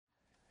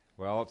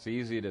Well, it's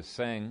easy to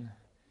sing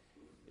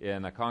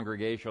in a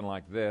congregation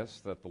like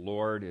this that the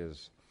Lord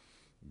is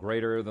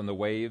greater than the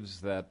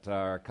waves that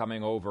are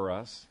coming over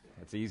us.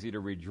 It's easy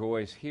to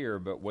rejoice here,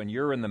 but when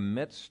you're in the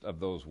midst of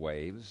those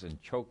waves and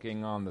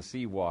choking on the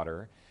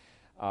seawater,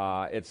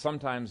 it's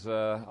sometimes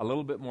a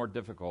little bit more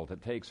difficult.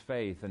 It takes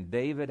faith, and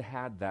David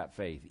had that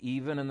faith.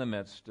 Even in the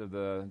midst of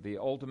the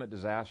ultimate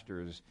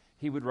disasters,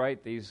 he would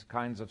write these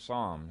kinds of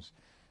psalms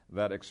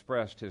that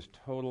expressed his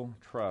total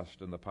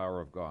trust in the power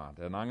of God.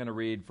 And I'm going to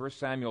read 1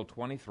 Samuel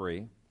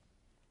 23,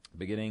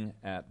 beginning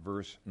at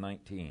verse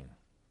 19.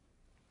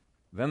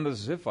 Then the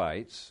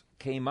Ziphites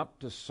came up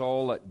to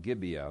Saul at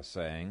Gibeah,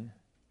 saying,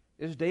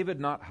 "Is David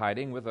not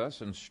hiding with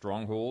us in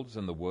strongholds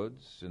in the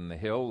woods, in the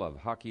hill of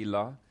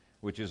Hachilah,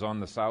 which is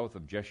on the south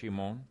of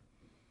Jeshimon?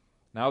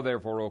 Now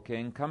therefore, O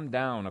king, come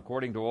down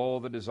according to all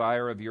the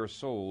desire of your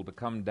soul to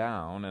come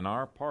down, and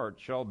our part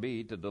shall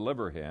be to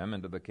deliver him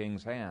into the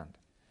king's hand."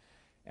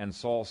 And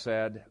Saul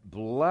said,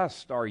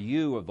 "Blessed are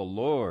you of the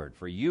Lord,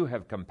 for you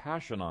have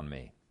compassion on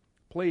me.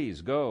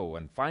 Please go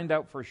and find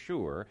out for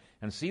sure,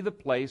 and see the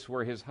place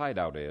where his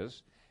hideout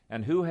is,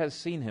 and who has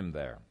seen him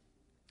there.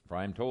 For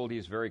I am told he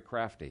is very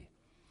crafty.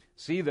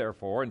 See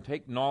therefore, and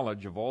take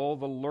knowledge of all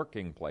the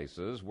lurking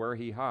places where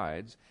he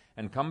hides,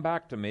 and come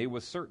back to me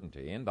with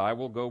certainty, and I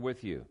will go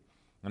with you.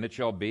 And it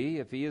shall be,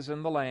 if he is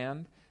in the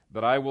land,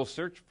 that I will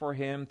search for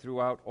him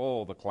throughout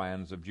all the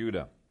clans of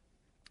Judah."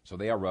 So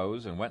they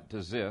arose and went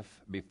to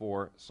Ziph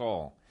before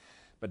Saul.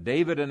 But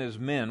David and his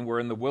men were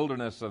in the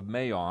wilderness of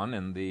Maon,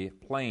 in the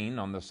plain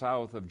on the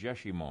south of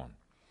Jeshimon.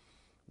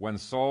 When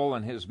Saul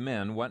and his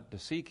men went to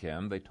seek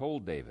him, they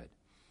told David.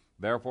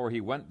 Therefore he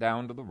went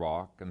down to the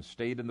rock and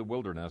stayed in the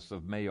wilderness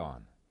of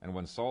Maon. And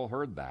when Saul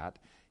heard that,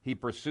 he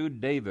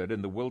pursued David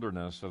in the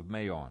wilderness of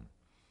Maon.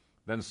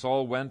 Then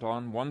Saul went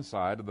on one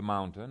side of the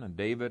mountain, and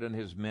David and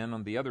his men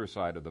on the other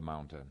side of the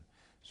mountain.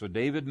 So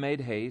David made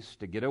haste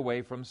to get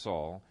away from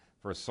Saul,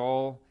 for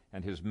Saul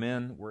and his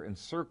men were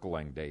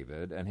encircling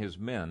David and his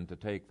men to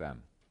take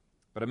them.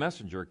 But a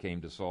messenger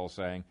came to Saul,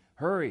 saying,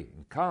 "Hurry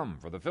and come,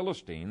 for the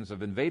Philistines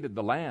have invaded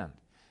the land."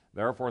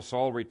 Therefore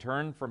Saul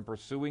returned from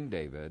pursuing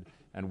David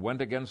and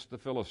went against the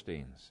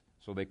Philistines.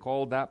 So they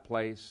called that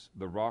place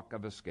the Rock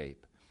of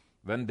Escape.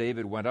 Then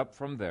David went up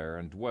from there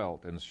and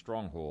dwelt in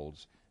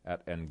strongholds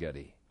at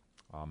En-gedi.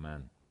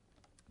 Amen.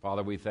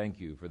 Father, we thank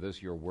you for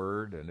this, your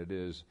word, and it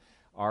is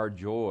our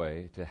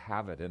joy to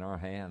have it in our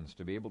hands,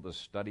 to be able to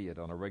study it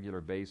on a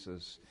regular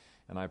basis.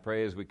 And I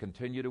pray as we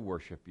continue to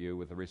worship you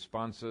with the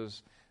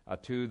responses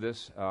to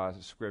this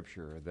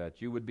scripture,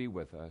 that you would be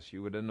with us,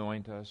 you would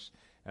anoint us,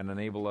 and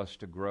enable us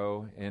to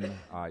grow in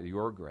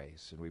your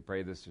grace. And we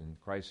pray this in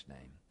Christ's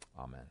name.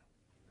 Amen.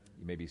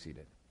 You may be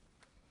seated.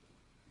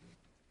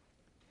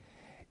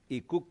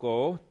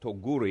 Ikuko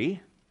Toguri.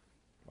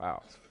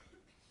 Wow.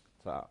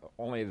 It's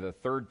only the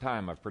third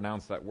time I've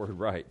pronounced that word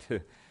right.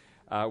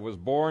 Was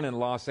born in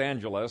Los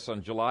Angeles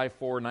on July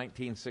 4,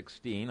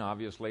 1916.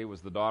 Obviously,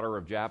 was the daughter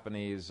of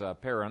Japanese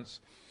parents,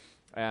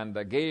 and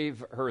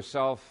gave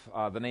herself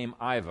the name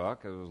Iva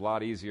because it was a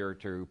lot easier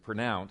to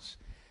pronounce.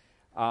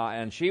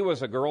 And she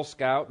was a Girl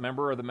Scout,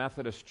 member of the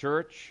Methodist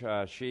Church.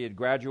 She had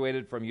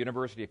graduated from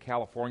University of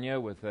California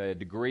with a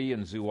degree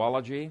in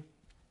zoology.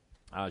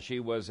 She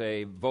was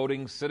a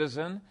voting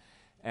citizen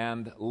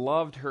and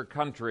loved her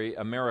country,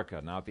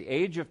 America. Now, at the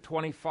age of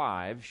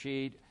 25,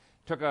 she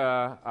took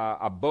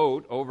a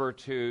boat over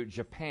to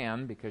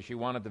Japan because she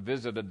wanted to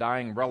visit a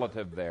dying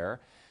relative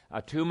there.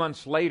 2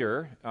 months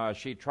later,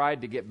 she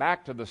tried to get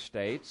back to the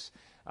States,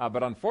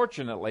 but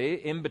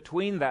unfortunately, in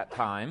between that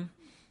time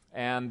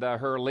and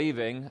her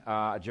leaving,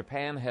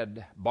 Japan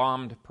had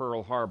bombed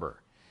Pearl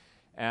Harbor.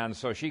 And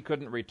so she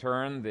couldn't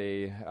return.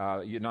 The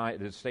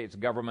United States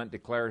government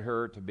declared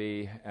her to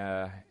be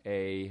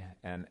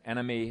an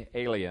enemy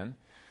alien.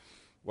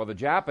 Well, the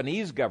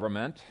Japanese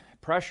government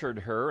pressured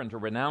her into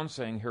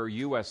renouncing her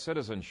U.S.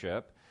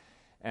 citizenship,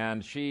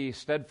 and she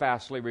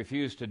steadfastly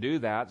refused to do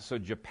that. So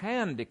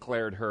Japan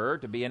declared her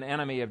to be an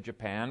enemy of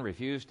Japan,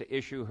 refused to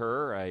issue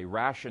her a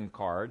ration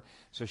card.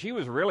 So she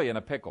was really in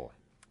a pickle.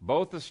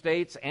 Both the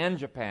States and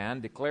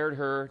Japan declared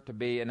her to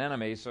be an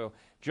enemy. So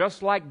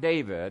just like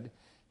David,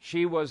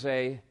 she was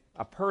a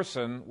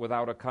person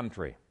without a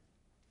country.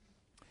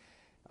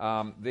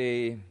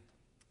 The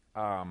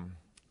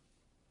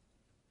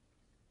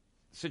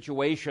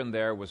situation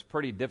there was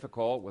pretty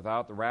difficult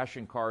without the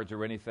ration cards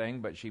or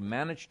anything, but she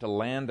managed to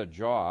land a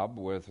job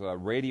with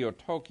Radio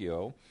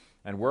Tokyo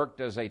and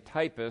worked as a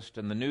typist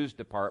in the news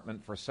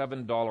department for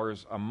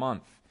 $7 a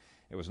month.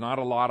 It was not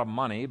a lot of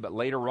money, but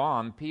later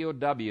on,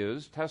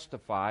 POWs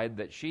testified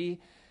that she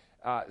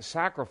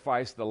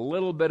sacrificed the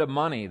little bit of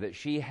money that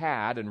she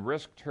had and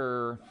risked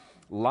her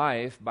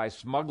life by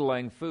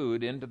smuggling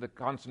food into the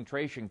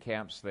concentration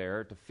camps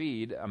there to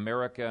feed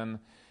American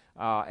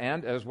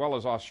and as well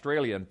as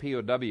Australian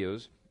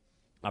POWs,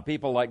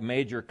 people like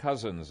Major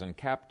Cousins and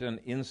Captain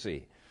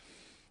Ince.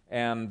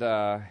 And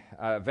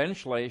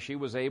eventually she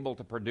was able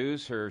to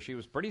produce she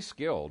was pretty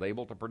skilled,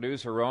 able to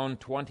produce her own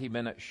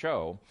 20-minute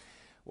show.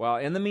 Well,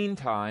 in the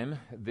meantime,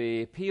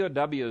 the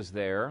POWs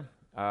there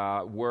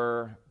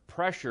were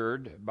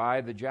pressured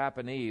by the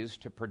Japanese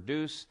to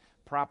produce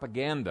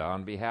propaganda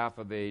on behalf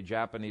of the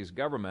Japanese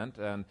government.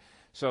 And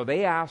so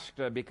they asked,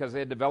 because they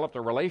had developed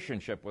a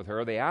relationship with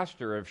her, they asked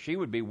her if she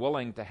would be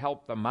willing to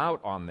help them out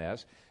on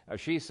this.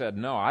 She said,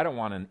 no, I don't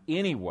want in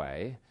any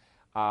way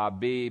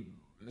be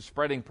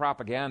spreading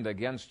propaganda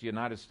against the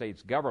United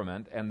States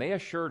government. And they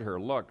assured her,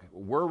 look,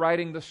 we're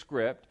writing the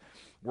script.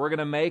 We're going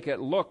to make it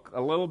look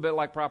a little bit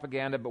like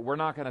propaganda, but we're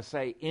not going to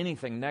say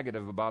anything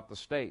negative about the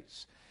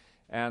states.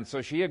 And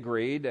so she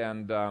agreed,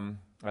 and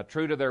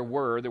true to their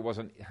word, there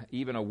wasn't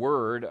even a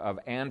word of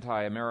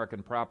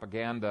anti-American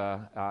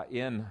propaganda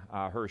in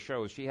her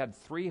shows. She had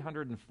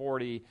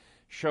 340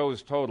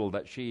 shows total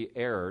that she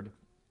aired,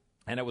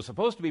 and it was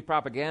supposed to be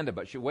propaganda,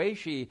 but the way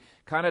she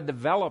kind of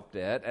developed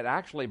it, it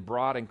actually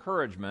brought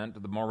encouragement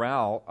to the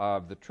morale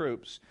of the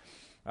troops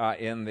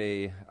in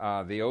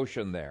the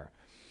ocean there.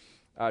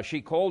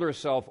 She called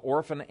herself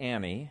Orphan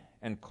Annie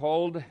and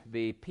called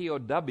the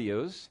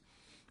POWs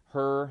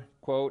her,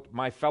 quote,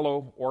 my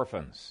fellow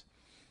orphans.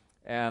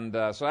 And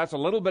so that's a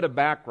little bit of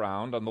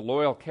background on the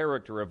loyal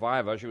character of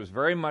Iva. She was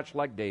very much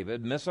like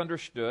David,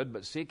 misunderstood,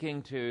 but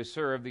seeking to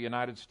serve the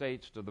United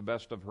States to the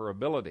best of her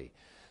ability.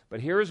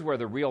 But here's where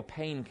the real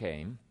pain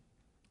came.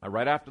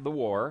 Right after the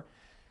war,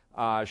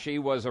 she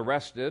was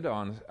arrested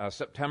on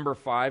September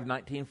 5,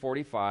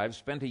 1945,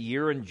 spent a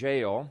year in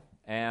jail,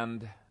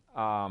 and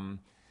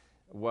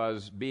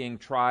was being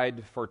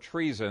tried for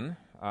treason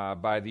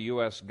by the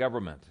U.S.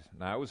 government.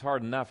 Now, it was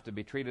hard enough to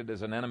be treated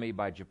as an enemy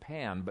by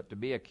Japan, but to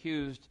be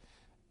accused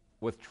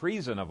with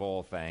treason of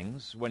all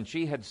things, when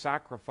she had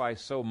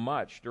sacrificed so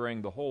much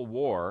during the whole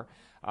war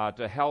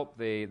to help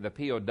the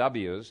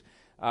POWs,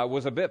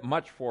 was a bit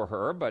much for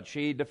her, but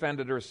she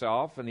defended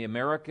herself, and the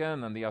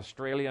American and the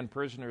Australian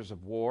prisoners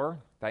of war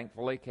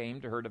thankfully came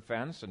to her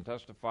defense and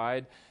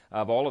testified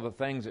of all of the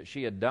things that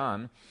she had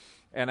done.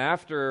 And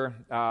after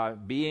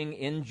being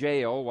in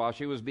jail while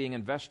she was being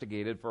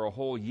investigated for a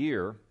whole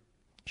year,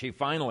 she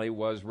finally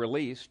was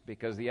released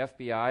because the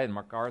FBI and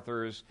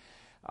MacArthur's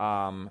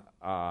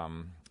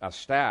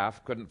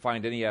staff couldn't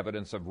find any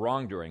evidence of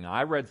wrongdoing.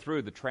 I read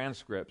through the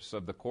transcripts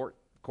of the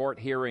court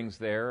hearings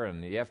there,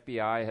 and the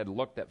FBI had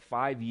looked at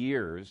 5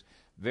 years,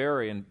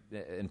 very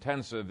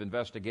intensive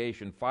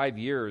investigation, 5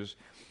 years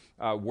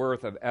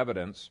worth of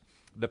evidence.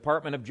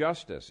 Department of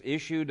Justice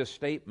issued a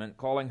statement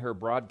calling her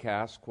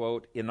broadcast,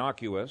 quote,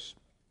 innocuous.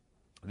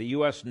 The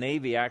U.S.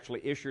 Navy actually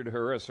issued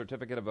her a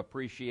certificate of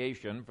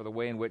appreciation for the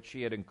way in which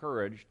she had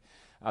encouraged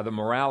the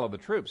morale of the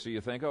troops. So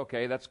you think,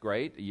 okay, that's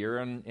great, a year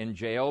in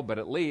jail, but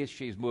at least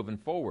she's moving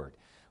forward.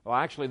 Well,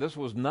 actually, this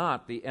was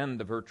not the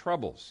end of her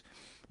troubles.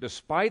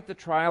 Despite the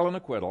trial and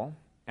acquittal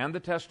and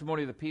the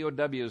testimony of the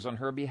POWs on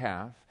her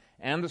behalf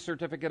and the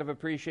certificate of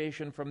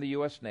appreciation from the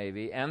U.S.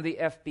 Navy and the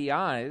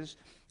FBI's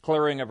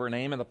clearing of her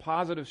name and the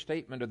positive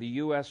statement of the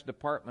U.S.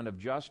 Department of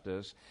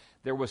Justice,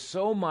 there was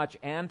so much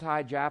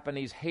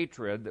anti-Japanese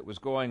hatred that was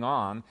going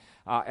on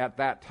at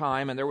that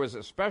time, and there was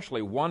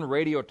especially one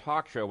radio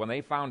talk show. When they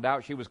found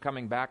out she was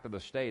coming back to the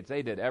States,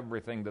 they did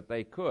everything that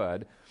they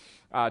could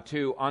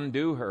to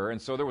undo her,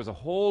 and so there was a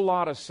whole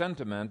lot of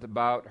sentiment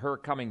about her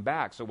coming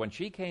back. So when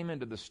she came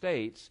into the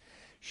States,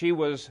 she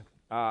was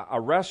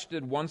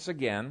arrested once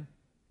again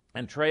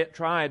and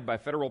tried by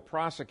federal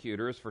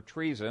prosecutors for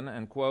treason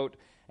and, quote,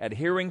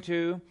 adhering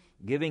to,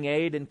 giving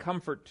aid and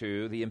comfort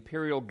to the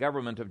imperial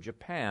government of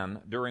Japan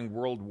during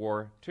World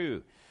War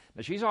II.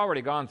 Now, she's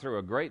already gone through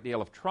a great deal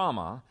of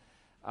trauma.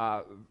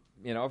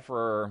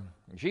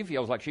 She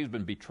feels like she's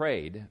been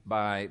betrayed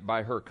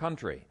by her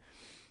country.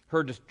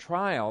 Her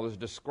trial is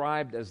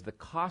described as the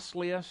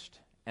costliest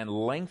and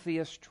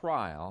lengthiest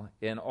trial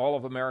in all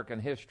of American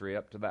history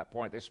up to that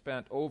point. They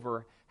spent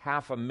over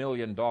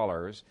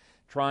 $500,000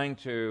 trying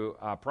to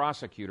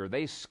prosecute her.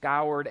 They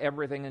scoured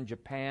everything in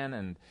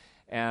Japan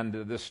and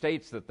the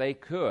states that they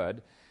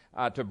could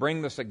to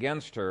bring this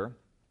against her,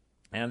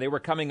 and they were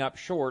coming up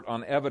short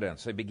on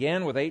evidence. They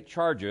began with 8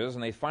 charges,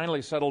 and they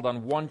finally settled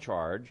on one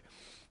charge,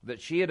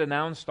 that she had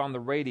announced on the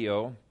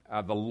radio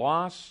the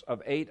loss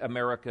of 8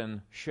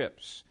 American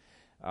ships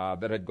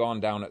that had gone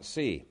down at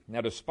sea.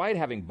 Now, despite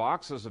having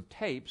boxes of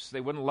tapes,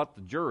 they wouldn't let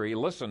the jury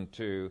listen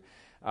to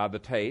the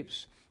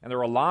tapes, and there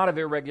were a lot of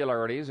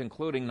irregularities,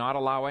 including not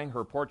allowing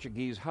her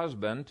Portuguese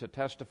husband to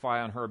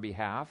testify on her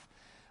behalf,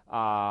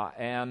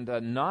 and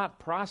not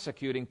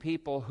prosecuting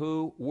people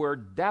who were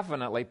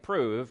definitely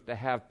proved to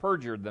have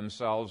perjured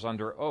themselves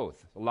under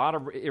oath. A lot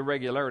of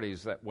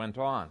irregularities that went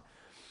on.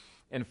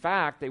 In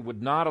fact, they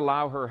would not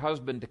allow her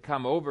husband to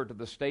come over to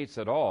the States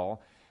at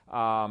all.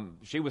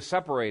 She was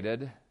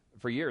separated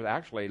for years,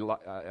 actually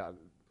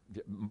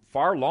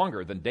far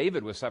longer than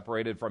David was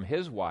separated from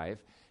his wife.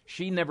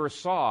 She never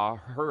saw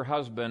her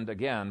husband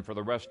again for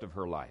the rest of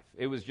her life.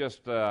 It was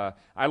just,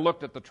 I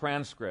looked at the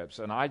transcripts,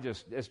 and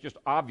it's just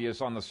obvious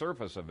on the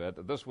surface of it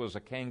that this was a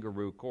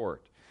kangaroo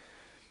court.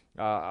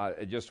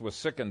 I just was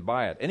sickened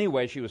by it.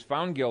 Anyway, she was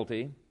found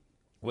guilty,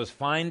 was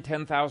fined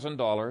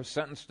 $10,000,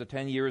 sentenced to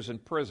 10 years in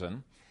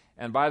prison.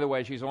 And by the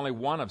way, she's only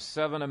one of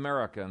 7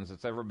 Americans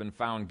that's ever been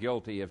found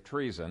guilty of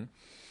treason.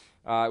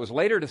 It was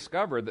later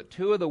discovered that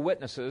two of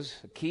the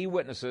key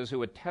witnesses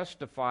who had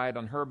testified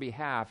on her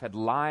behalf, had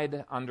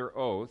lied under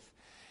oath.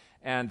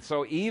 And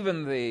so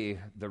even the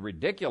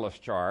ridiculous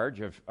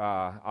charge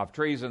of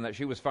treason that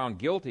she was found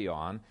guilty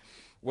on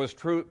was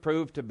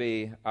proved to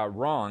be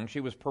wrong. She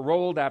was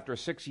paroled after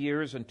 6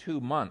 years and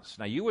 2 months.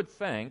 Now, you would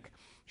think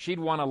she'd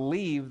want to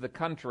leave the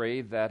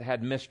country that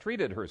had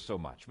mistreated her so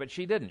much, but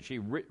she didn't. She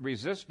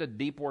resisted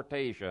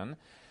deportation,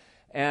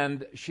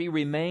 and she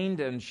remained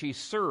and she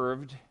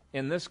served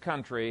in this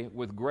country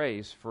with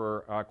grace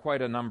for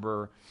quite a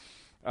number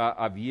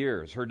of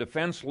years. Her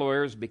defense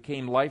lawyers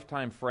became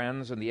lifetime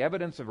friends, and the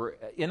evidence of her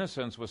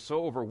innocence was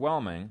so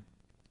overwhelming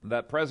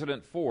that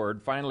President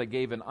Ford finally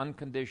gave an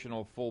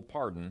unconditional full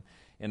pardon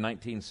in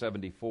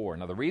 1974.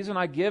 Now, the reason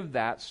I give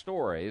that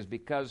story is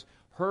because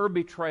her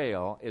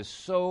betrayal is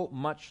so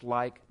much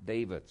like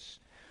David's.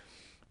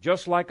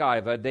 Just like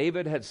Iva,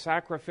 David had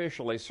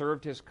sacrificially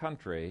served his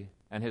country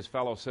and his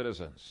fellow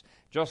citizens.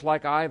 Just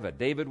like Iva,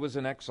 David was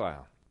in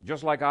exile.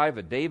 Just like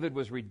Iva, David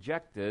was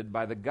rejected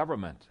by the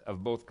government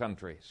of both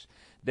countries.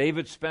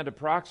 David spent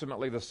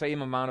approximately the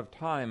same amount of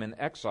time in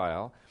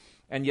exile,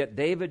 and yet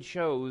David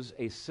shows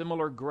a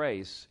similar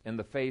grace in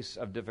the face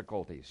of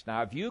difficulties.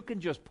 Now, if you can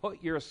just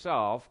put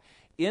yourself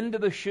into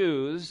the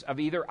shoes of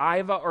either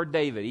Iva or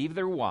David,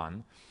 either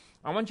one,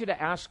 I want you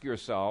to ask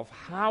yourself,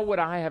 how would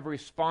I have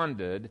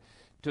responded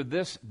to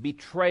this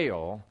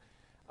betrayal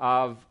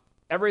of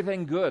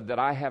everything good that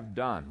I have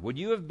done? Would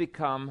you have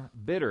become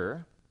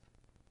bitter,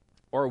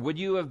 or would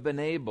you have been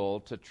able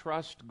to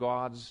trust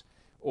God's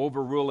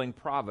overruling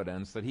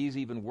providence that He's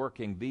even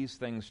working these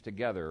things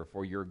together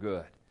for your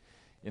good?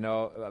 You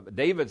know,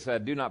 David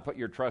said, do not put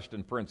your trust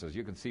in princes.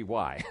 You can see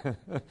why.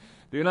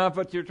 Do not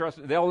put your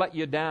trust, they'll let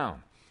you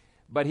down.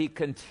 But he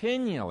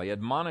continually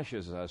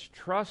admonishes us,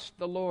 trust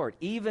the Lord,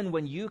 even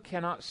when you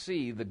cannot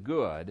see the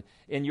good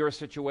in your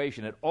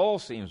situation. It all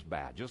seems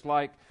bad. Just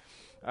like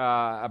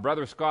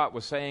Brother Scott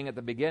was saying at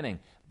the beginning,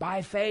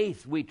 by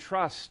faith we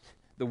trust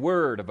the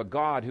word of a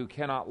God who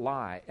cannot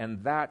lie,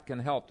 and that can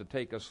help to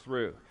take us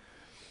through.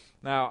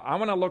 Now, I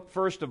want to look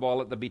first of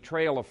all at the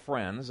betrayal of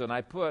friends, and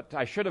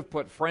I should have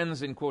put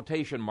friends in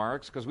quotation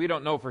marks because we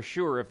don't know for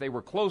sure if they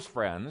were close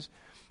friends,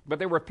 but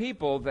they were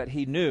people that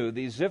he knew.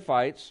 These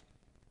Ziphites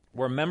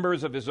were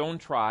members of his own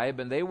tribe,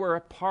 and they were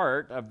a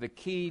part of the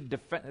key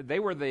they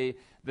were the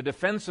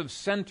defensive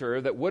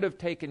center that would have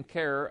taken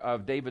care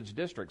of David's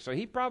district. So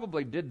he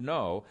probably did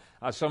know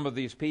some of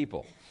these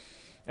people.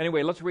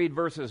 Anyway, let's read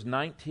verses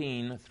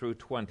 19 through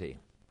 20.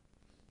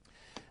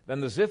 Then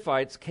the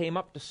Ziphites came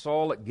up to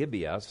Saul at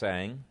Gibeah,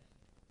 saying,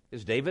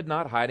 is David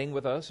not hiding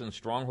with us in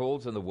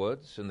strongholds in the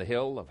woods, in the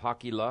hill of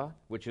Hachilah,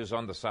 which is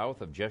on the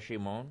south of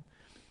Jeshimon?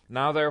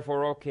 Now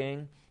therefore, O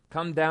king,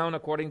 come down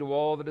according to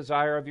all the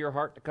desire of your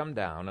heart to come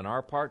down, and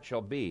our part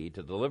shall be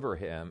to deliver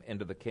him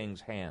into the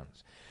king's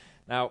hands.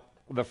 Now,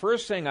 the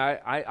first thing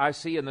I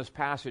see in this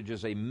passage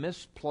is a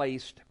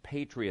misplaced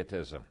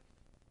patriotism.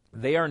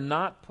 They are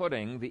not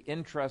putting the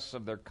interests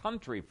of their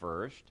country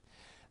first.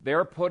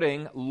 They're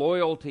putting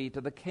loyalty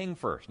to the king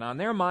first. Now, in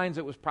their minds,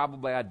 it was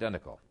probably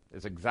identical.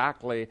 It's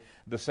exactly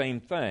the same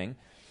thing.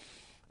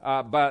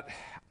 But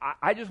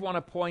I just want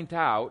to point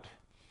out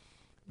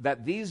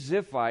that these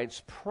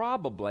Ziphites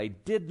probably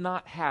did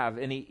not have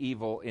any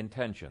evil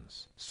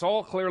intentions.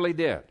 Saul clearly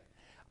did.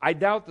 I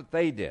doubt that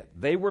they did.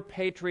 They were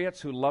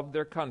patriots who loved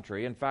their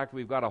country. In fact,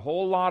 we've got a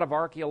whole lot of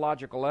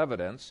archaeological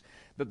evidence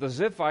that the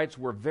Ziphites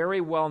were very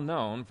well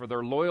known for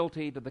their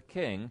loyalty to the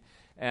king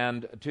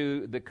and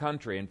to the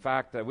country. In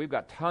fact, we've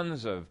got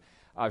tons of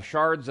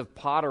shards of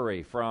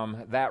pottery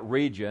from that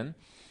region.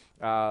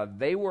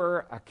 They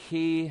were a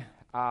key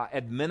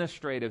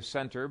administrative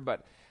center,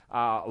 but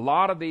a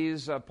lot of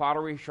these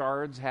pottery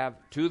shards have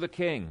 "to the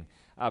king"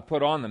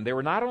 put on them. They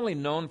were not only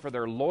known for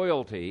their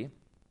loyalty,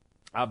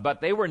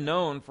 but they were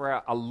known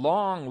for a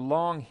long,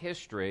 long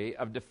history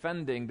of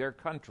defending their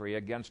country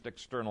against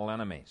external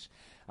enemies.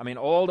 I mean,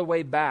 all the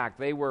way back,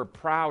 they were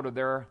proud of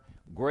their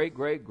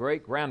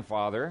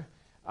great-great-great-grandfather,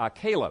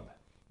 Caleb.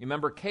 You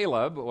remember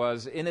Caleb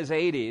was in his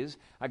 80s,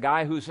 a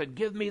guy who said,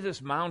 give me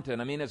this mountain.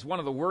 I mean, it's one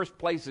of the worst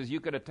places you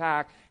could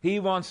attack.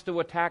 He wants to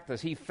attack this.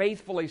 He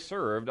faithfully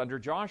served under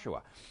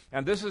Joshua.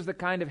 And this is the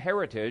kind of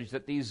heritage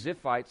that these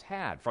Ziphites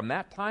had. From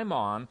that time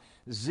on,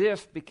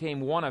 Ziph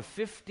became one of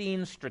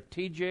 15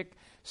 strategic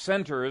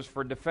centers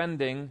for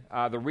defending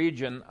the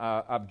region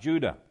of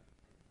Judah.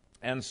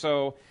 And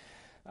so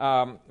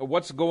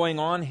what's going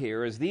on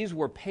here is these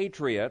were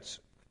patriots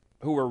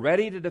who were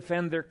ready to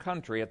defend their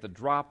country at the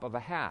drop of a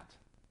hat.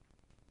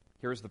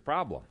 Here's the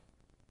problem.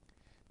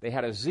 They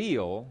had a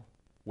zeal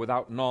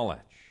without knowledge.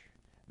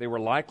 They were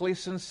likely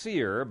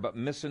sincere but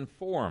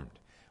misinformed.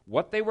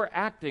 What they were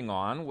acting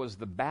on was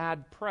the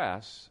bad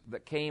press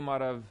that came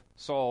out of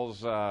Saul's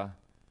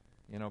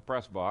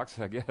press box,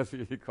 I guess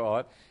you call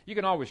it. You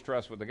can always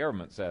trust what the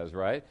government says,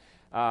 right?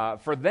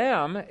 For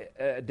them,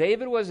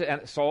 David was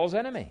Saul's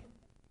enemy.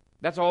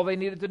 That's all they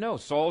needed to know.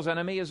 Saul's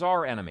enemy is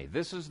our enemy.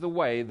 This is the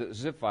way that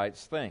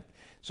Ziphites think.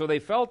 So they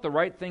felt the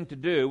right thing to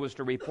do was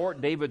to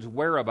report David's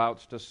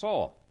whereabouts to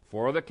Saul.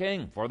 for the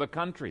king, for the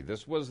country.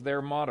 This was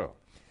their motto.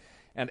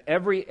 And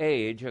every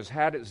age has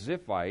had its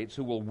Ziphites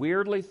who will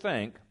weirdly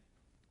think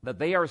that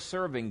they are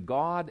serving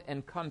God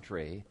and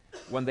country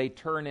when they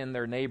turn in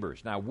their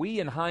neighbors. Now, we,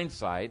 in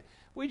hindsight,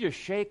 we just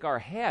shake our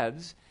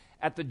heads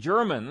at the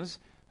Germans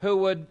who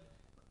would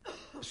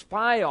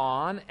spy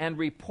on and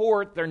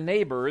report their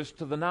neighbors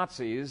to the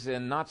Nazis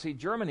in Nazi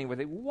Germany.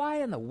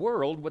 Why in the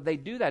world would they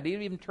do that,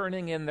 even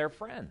turning in their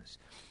friends?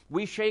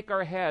 We shake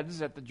our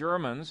heads at the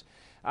Germans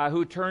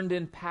who turned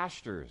in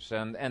pastors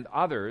and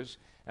others,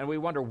 and we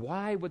wonder,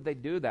 why would they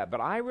do that?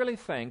 But I really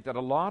think that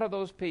a lot of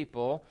those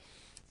people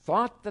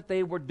thought that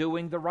they were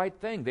doing the right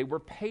thing. They were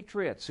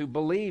patriots who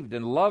believed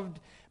and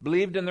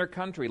believed in their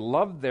country,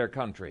 loved their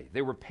country.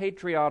 They were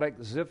patriotic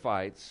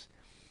Ziphites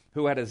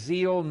who had a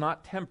zeal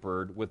not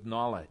tempered with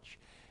knowledge.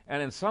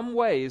 And in some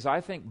ways, I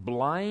think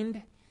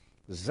blind,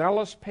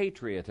 zealous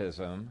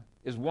patriotism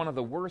is one of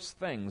the worst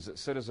things that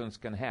citizens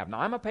can have. Now,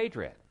 I'm a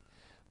patriot,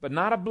 but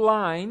not a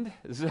blind,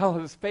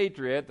 zealous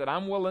patriot that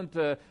I'm willing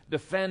to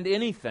defend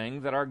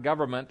anything that our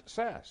government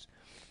says.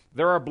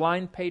 There are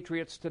blind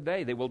patriots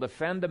today. They will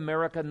defend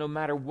America no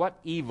matter what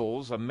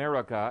evils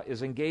America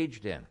is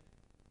engaged in.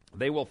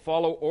 They will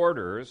follow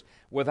orders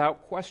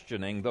without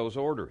questioning those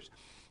orders.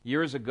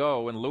 Years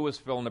ago in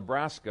Louisville,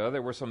 Nebraska,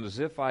 there were some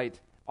Ziphite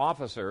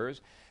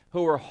officers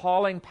who were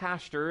hauling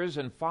pastors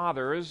and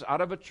fathers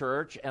out of a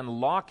church and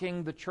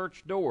locking the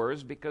church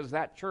doors because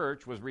that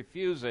church was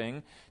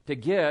refusing to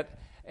get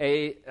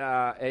a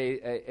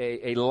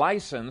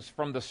license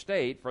from the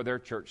state for their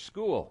church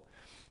school.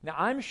 Now,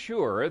 I'm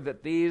sure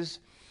that these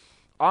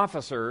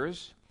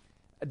officers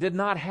did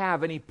not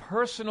have any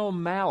personal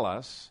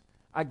malice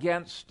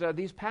against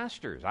these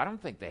pastors. I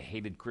don't think they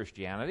hated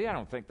Christianity. I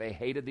don't think they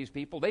hated these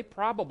people. They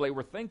probably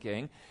were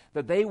thinking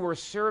that they were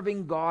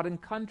serving God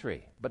and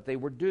country, but they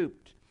were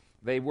duped.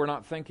 They were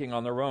not thinking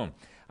on their own.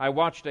 I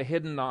watched a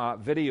hidden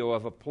video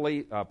of a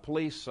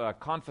police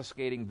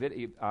confiscating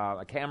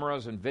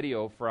cameras and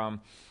video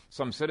from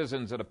some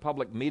citizens at a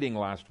public meeting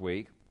last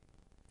week.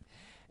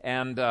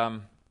 And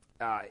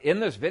in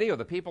this video,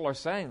 the people are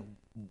saying,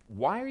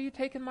 "Why are you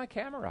taking my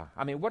camera?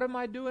 I mean, what am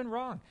I doing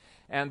wrong?"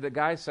 And the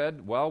guy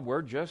said, "Well,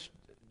 we're just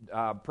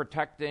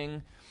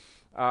protecting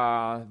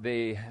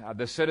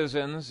the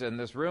citizens in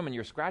this room." And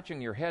you're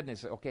scratching your head, and he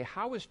said, "Okay,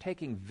 how is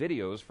taking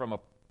videos from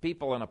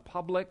people in a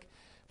public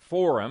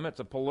forum, it's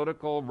a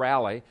political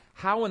rally,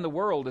 how in the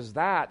world is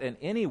that in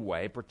any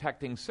way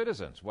protecting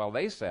citizens?" Well,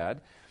 they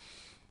said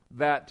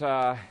that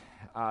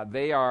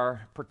they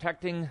are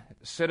protecting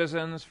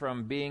citizens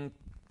from being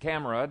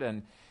cameraed.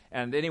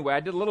 And anyway, I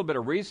did a little bit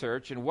of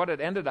research, and what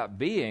it ended up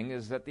being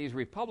is that these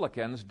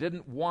Republicans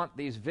didn't want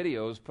these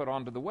videos put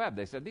onto the web.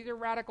 They said, these are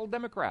radical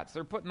Democrats.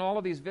 They're putting all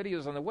of these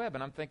videos on the web.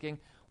 And I'm thinking,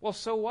 well,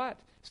 so what?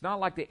 It's not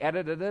like they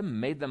edited them,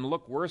 made them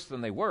look worse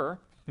than they were.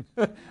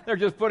 They're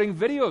just putting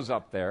videos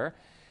up there.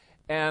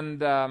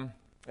 And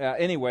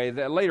anyway,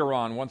 later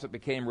on, once it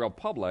became real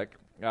public,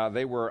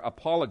 they were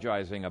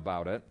apologizing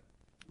about it.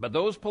 But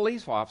those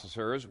police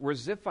officers were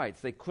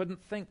Ziphites. They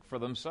couldn't think for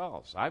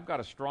themselves. I've got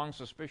a strong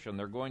suspicion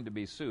they're going to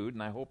be sued,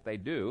 and I hope they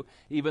do,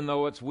 even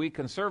though it's we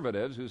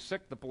conservatives who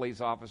sick the police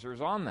officers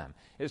on them.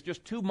 It's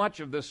just too much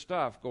of this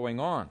stuff going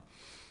on.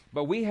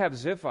 But we have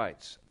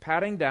Ziphites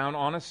patting down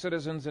honest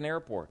citizens in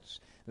airports.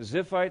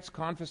 Ziphites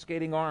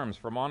confiscating arms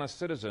from honest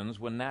citizens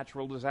when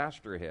natural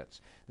disaster hits.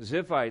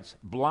 Ziphites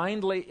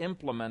blindly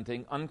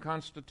implementing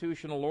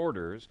unconstitutional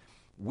orders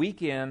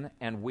week in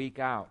and week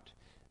out.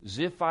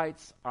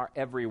 Ziphites are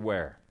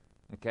everywhere.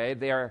 Okay,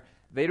 they're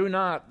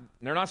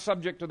not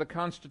subject to the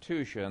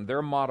Constitution.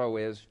 Their motto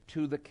is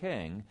 "to the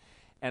King."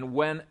 And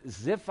when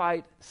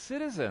Ziphite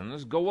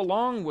citizens go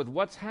along with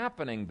what's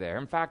happening there,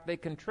 in fact, they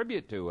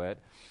contribute to it,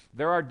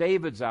 there are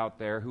Davids out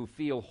there who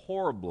feel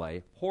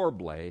horribly,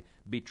 horribly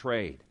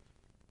betrayed.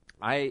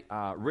 I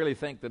really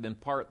think that in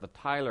part the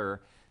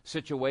Tyler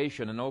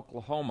situation in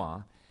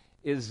Oklahoma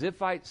is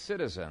Ziphite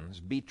citizens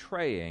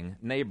betraying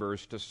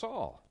neighbors to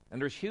Saul.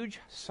 And there's huge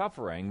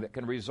suffering that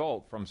can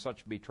result from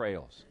such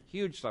betrayals.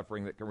 Huge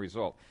suffering that can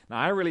result. Now,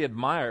 I really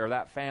admire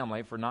that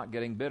family for not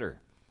getting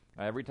bitter.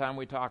 Every time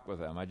we talk with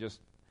them, I just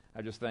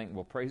think,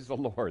 well, praise the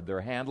Lord.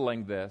 They're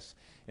handling this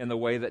in the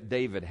way that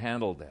David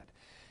handled it.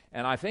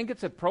 And I think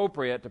it's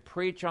appropriate to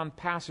preach on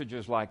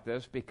passages like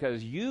this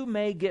because you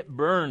may get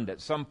burned at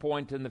some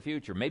point in the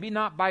future. Maybe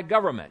not by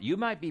government. You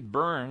might be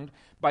burned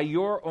by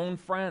your own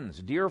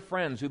friends, dear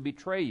friends who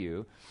betray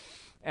you.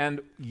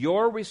 And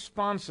your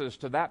responses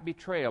to that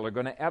betrayal are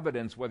going to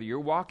evidence whether you're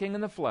walking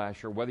in the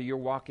flesh or whether you're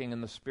walking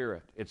in the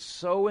Spirit. It's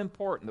so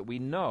important that we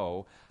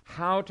know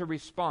how to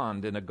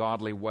respond in a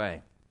godly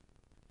way.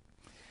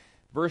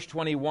 Verse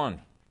 21,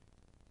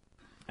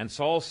 "And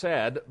Saul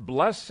said,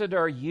 'Blessed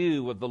are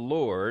you of the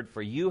Lord,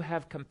 for you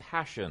have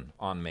compassion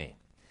on me.'"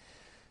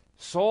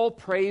 Saul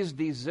praised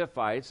these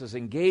Ziphites as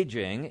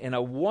engaging in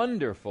a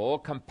wonderful,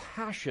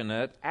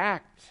 compassionate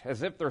act,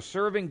 as if they're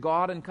serving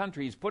God and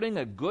country. He's putting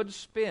a good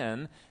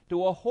spin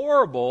to a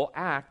horrible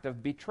act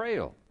of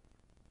betrayal.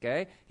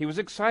 Okay? He was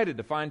excited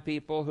to find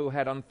people who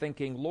had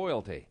unthinking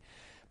loyalty.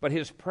 But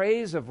his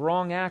praise of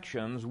wrong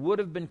actions would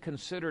have been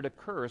considered a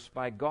curse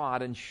by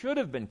God and should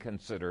have been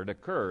considered a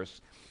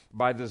curse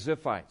by the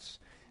Ziphites.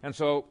 And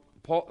so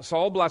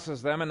Saul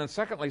blesses them, and then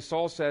secondly,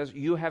 Saul says,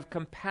 "You have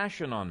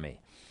compassion on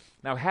me."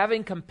 Now,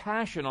 having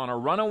compassion on a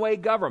runaway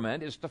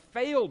government is to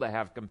fail to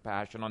have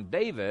compassion on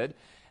David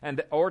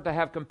or to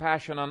have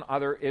compassion on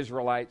other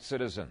Israelite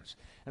citizens.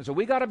 And so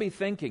we got to be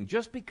thinking,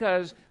 just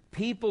because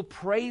people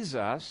praise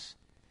us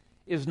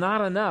is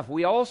not enough.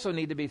 We also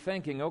need to be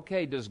thinking,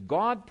 okay, does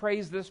God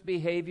praise this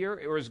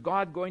behavior, or is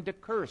God going to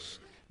curse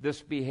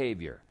this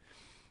behavior?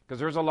 Because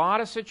there's a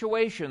lot of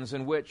situations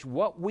in which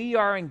what we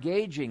are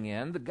engaging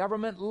in, the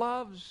government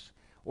loves,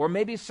 or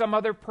maybe some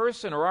other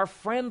person or our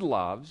friend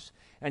loves,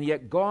 and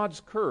yet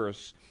God's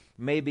curse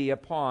may be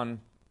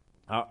upon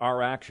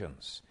our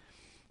actions.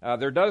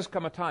 There does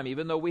come a time,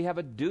 even though we have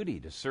a duty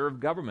to serve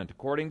government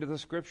according to the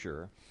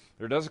Scripture,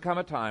 there does come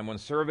a time when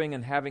serving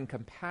and having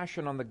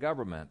compassion on the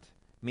government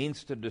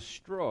means to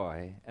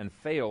destroy and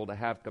fail to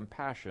have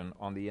compassion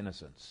on the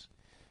innocents.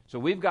 So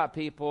we've got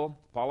people,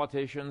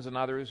 politicians and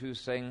others, who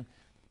sing,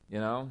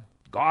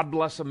 God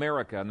bless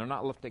America, and they're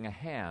not lifting a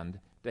hand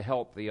to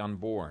help the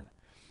unborn.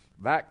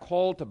 That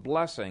call to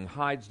blessing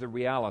hides the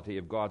reality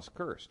of God's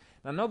curse.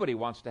 Now, nobody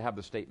wants to have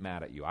the state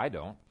mad at you. I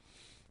don't.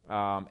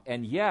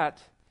 And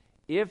yet,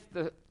 if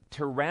the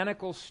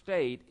tyrannical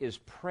state is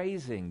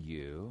praising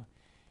you,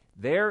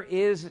 there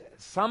is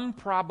some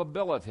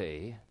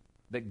probability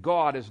that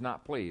God is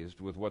not pleased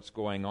with what's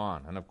going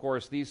on. And of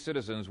course, these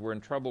citizens were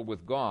in trouble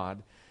with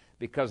God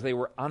because they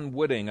were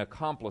unwitting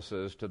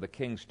accomplices to the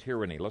king's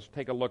tyranny. Let's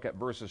take a look at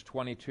verses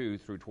 22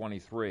 through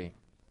 23.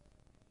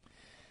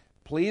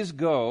 "Please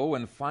go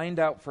and find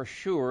out for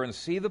sure and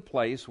see the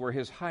place where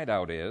his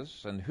hideout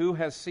is, and who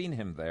has seen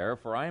him there,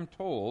 for I am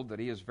told that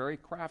he is very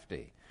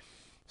crafty.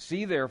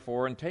 See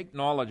therefore and take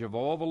knowledge of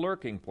all the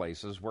lurking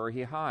places where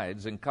he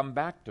hides, and come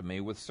back to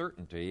me with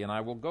certainty, and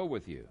I will go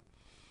with you.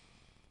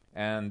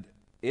 And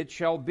it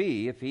shall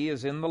be, if he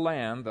is in the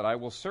land, that I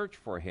will search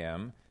for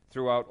him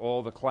throughout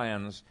all the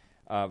clans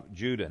of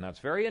Judah." Now, it's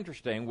very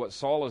interesting what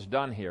Saul has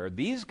done here.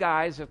 These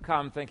guys have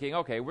come thinking,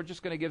 okay, we're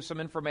just going to give some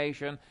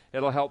information.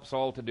 It'll help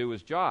Saul to do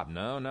his job.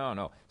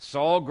 No.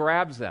 Saul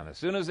grabs them as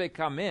soon as they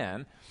come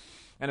in,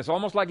 and it's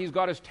almost like he's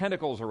got his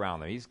tentacles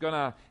around them. He's going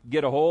to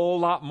get a whole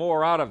lot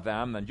more out of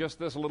them than just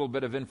this little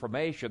bit of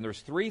information.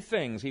 There's three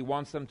things he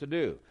wants them to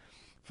do.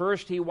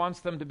 First, he wants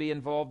them to be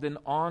involved in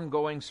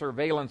ongoing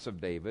surveillance of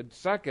David.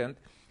 Second,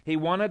 he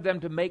wanted them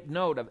to make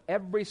note of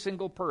every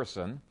single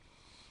person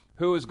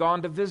who has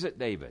gone to visit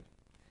David.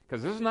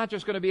 Because this is not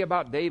just going to be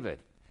about David.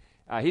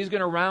 He's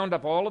going to round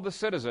up all of the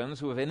citizens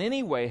who have in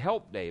any way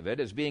helped David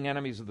as being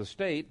enemies of the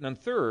state. And then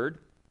third,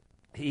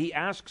 he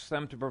asks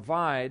them to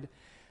provide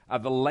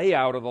the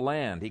layout of the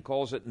land. He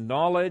calls it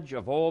knowledge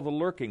of all the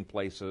lurking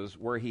places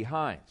where he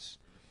hides.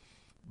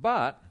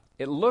 But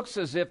it looks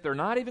as if they're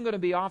not even going to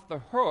be off the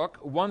hook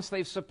once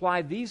they've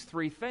supplied these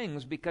three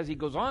things, because he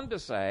goes on to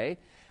say,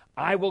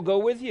 "I will go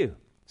with you."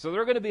 So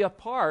they're going to be a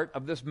part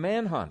of this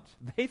manhunt.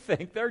 They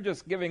think they're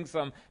just giving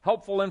some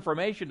helpful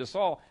information to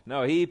Saul.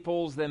 No, he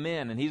pulls them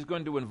in, and he's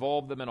going to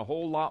involve them in a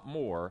whole lot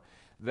more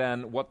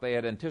than what they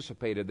had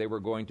anticipated they were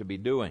going to be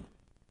doing.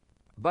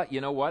 But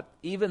you know what?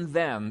 Even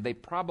then, they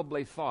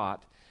probably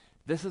thought,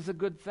 this is a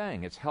good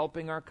thing. It's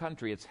helping our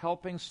country. It's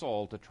helping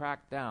Saul to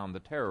track down the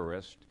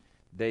terrorist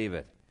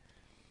David.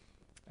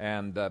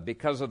 And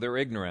because of their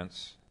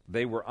ignorance,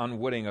 they were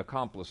unwitting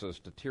accomplices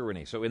to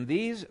tyranny. So in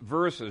these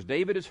verses,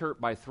 David is hurt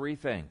by three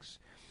things.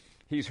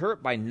 He's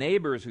hurt by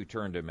neighbors who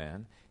turned him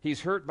in.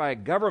 He's hurt by a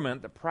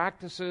government that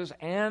practices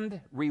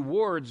and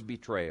rewards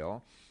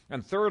betrayal.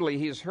 And thirdly,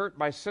 he's hurt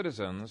by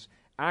citizens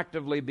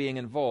actively being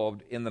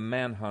involved in the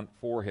manhunt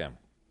for him.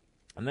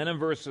 And then in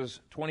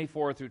verses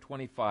 24 through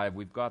 25,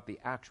 we've got the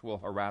actual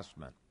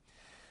harassment.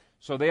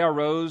 "So they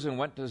arose and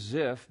went to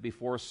Ziph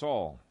before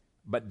Saul.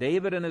 But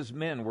David and his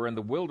men were in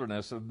the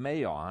wilderness of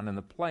Maon, in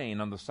the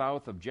plain on the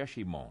south of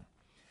Jeshimon.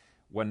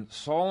 When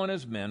Saul and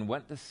his men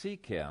went to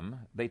seek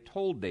him, they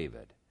told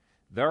David.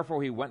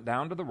 Therefore he went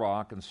down to the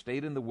rock and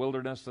stayed in the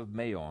wilderness of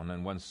Maon.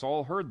 And when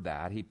Saul heard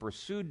that, he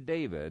pursued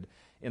David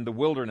in the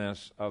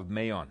wilderness of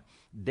Maon."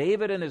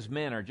 David and his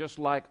men are just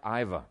like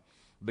Iva.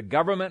 The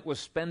government was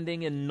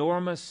spending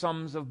enormous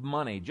sums of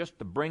money just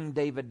to bring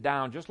David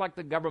down, just like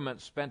the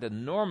government spent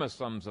enormous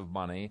sums of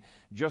money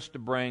just to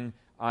bring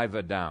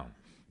Iva down.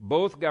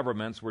 Both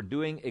governments were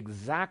doing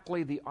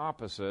exactly the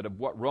opposite of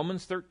what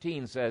Romans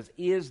 13 says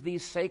is the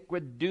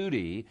sacred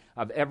duty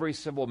of every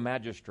civil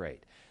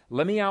magistrate.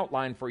 Let me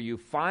outline for you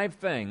 5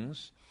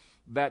 things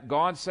that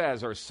God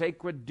says are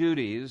sacred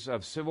duties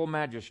of civil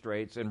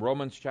magistrates in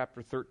Romans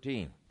chapter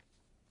 13.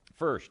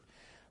 First,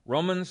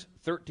 Romans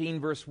 13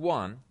 verse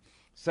 1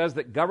 says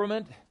that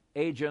government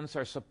agents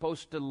are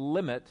supposed to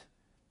limit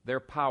their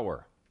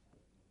power.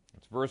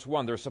 That's verse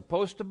 1. They're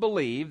supposed to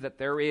believe that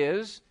there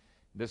is,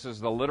 this is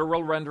the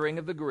literal rendering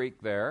of the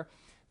Greek there,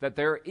 that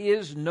there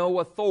is no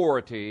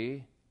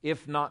authority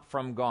if not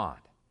from God.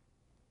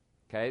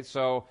 Okay,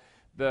 so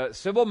The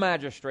civil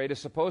magistrate is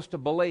supposed to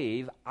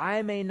believe,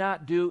 I may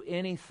not do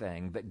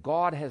anything that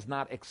God has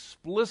not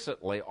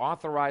explicitly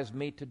authorized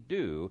me to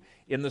do.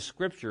 In the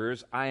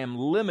Scriptures, I am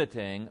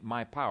limiting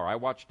my power. I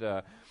watched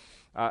a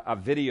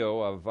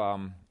video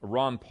of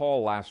Ron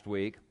Paul last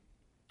week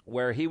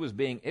where he was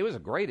being, it was a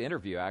great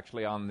interview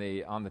actually on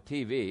the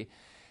TV,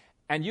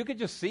 and you could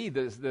just see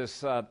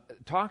this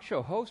talk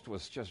show host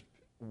was just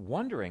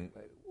wondering,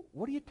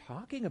 what are you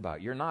talking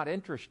about? You're not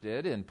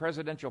interested in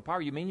presidential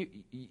power. You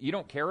mean you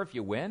don't care if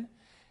you win?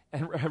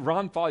 And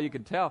Ron Paul, you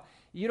can tell,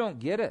 you don't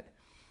get it.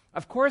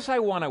 Of course I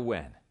want to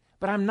win,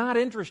 but I'm not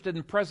interested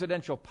in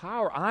presidential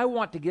power. I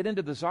want to get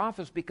into this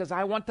office because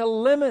I want to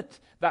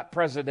limit that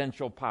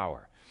presidential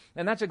power.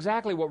 And that's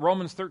exactly what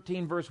Romans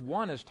 13 verse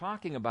 1 is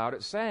talking about.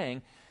 It's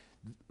saying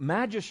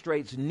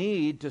magistrates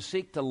need to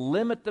seek to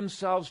limit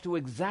themselves to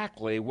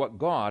exactly what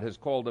God has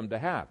called them to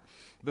have.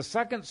 The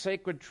second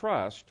sacred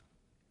trust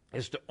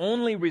is to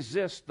only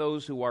resist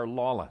those who are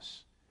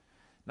lawless.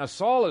 Now,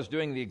 Saul is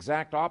doing the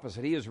exact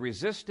opposite. He is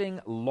resisting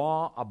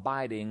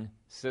law-abiding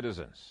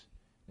citizens.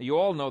 Now, you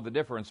all know the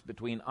difference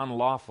between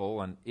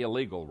unlawful and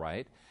illegal,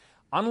 right?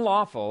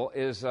 Unlawful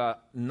is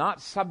not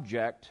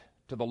subject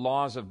to the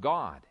laws of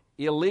God.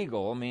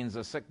 Illegal means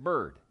a sick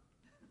bird.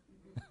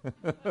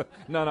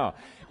 No.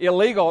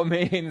 Illegal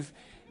means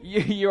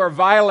you are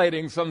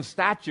violating some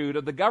statute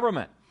of the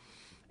government.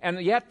 And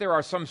yet there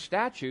are some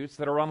statutes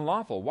that are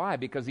unlawful. Why?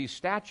 Because these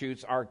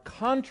statutes are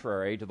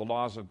contrary to the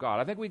laws of God.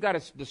 I think we've got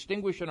to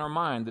distinguish in our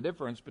mind the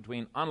difference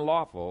between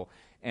unlawful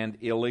and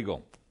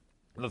illegal.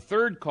 The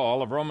third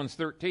call of Romans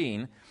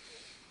 13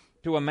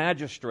 to a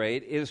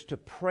magistrate is to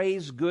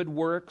praise good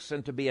works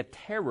and to be a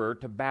terror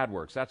to bad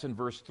works. That's in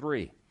verse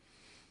 3.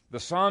 The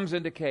Psalms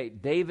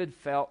indicate David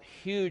felt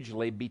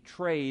hugely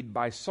betrayed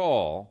by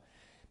Saul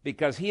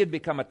because he had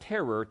become a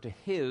terror to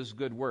his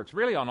good works.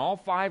 Really, on all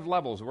 5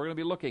 levels we're going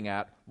to be looking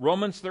at,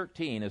 Romans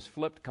 13 is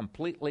flipped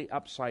completely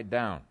upside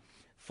down.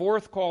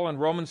 Fourth call in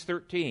Romans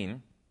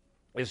 13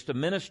 is to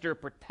minister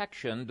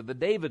protection to the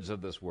Davids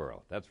of this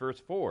world. That's verse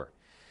 4.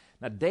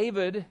 Now,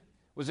 David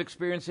was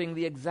experiencing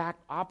the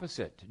exact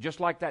opposite,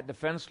 just like that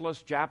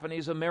defenseless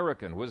Japanese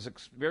American was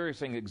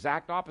experiencing the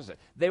exact opposite.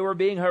 They were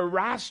being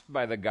harassed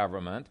by the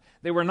government.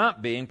 They were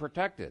not being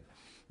protected.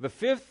 The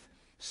fifth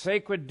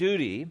sacred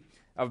duty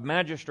of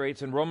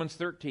magistrates in Romans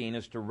 13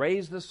 is to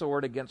raise the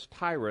sword against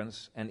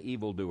tyrants and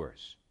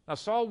evildoers. Now,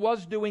 Saul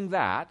was doing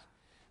that,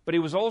 but he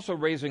was also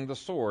raising the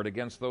sword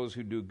against those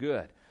who do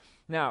good.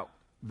 Now,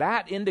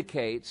 that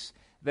indicates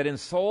that in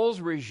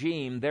Saul's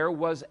regime there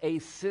was a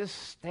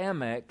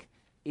systemic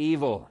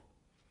evil.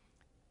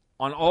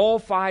 On all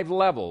 5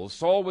 levels,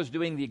 Saul was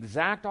doing the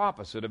exact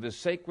opposite of his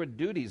sacred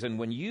duties. And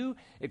when you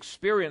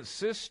experience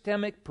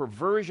systemic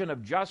perversion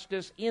of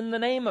justice in the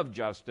name of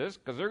justice,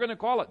 because they're going to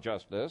call it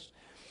justice,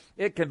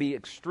 it can be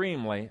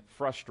extremely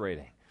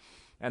frustrating.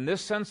 And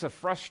this sense of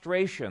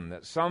frustration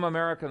that some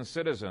American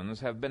citizens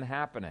have been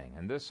happening,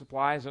 and this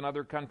applies in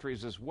other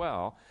countries as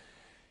well,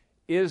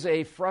 is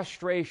a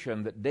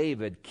frustration that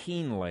David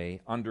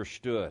keenly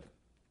understood.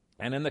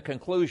 And in the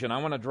conclusion,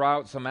 I want to draw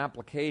out some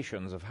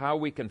applications of how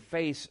we can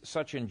face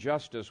such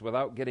injustice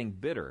without getting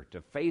bitter,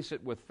 to face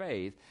it with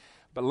faith.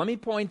 But let me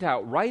point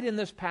out, right in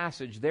this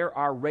passage, there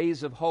are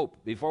rays of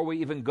hope. Before we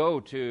even go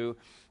to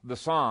the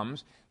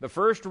Psalms, the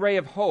first ray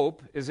of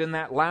hope is in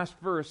that last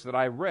verse that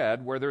I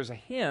read, where there's a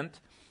hint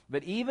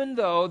that even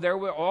though there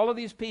were all of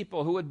these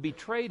people who had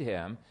betrayed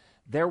him,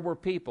 there were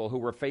people who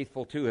were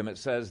faithful to him. It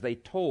says they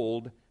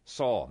told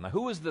Saul. Now,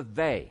 who is the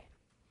they?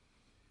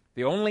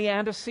 The only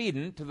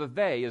antecedent to the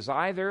they is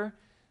either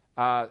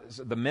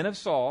the men of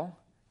Saul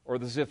or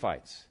the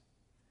Ziphites.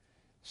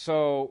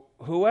 So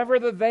whoever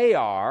the they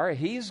are,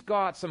 he's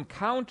got some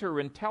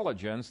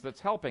counterintelligence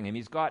that's helping him.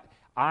 He's got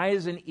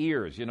eyes and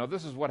ears. You know,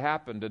 this is what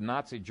happened in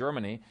Nazi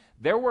Germany.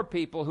 There were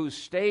people who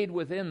stayed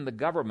within the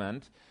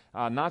government,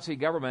 Nazi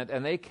government,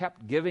 and they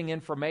kept giving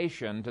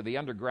information to the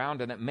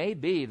underground, and it may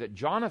be that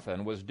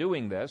Jonathan was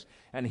doing this,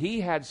 and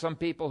he had some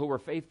people who were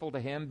faithful to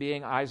him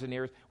being eyes and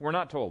ears. We're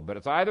not told, but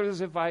it's either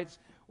the Ziphites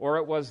or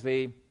it was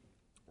the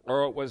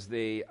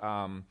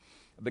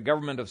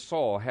government of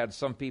Saul had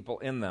some people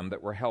in them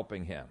that were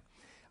helping him.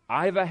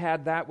 Iva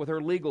had that with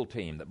her legal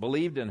team that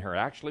believed in her,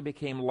 actually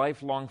became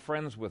lifelong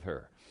friends with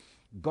her.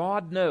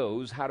 God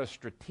knows how to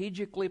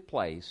strategically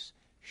place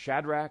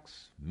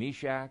Shadrachs,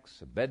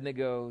 Meshachs,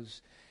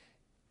 Abednegos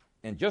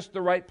in just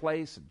the right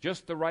place,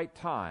 just the right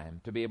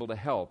time to be able to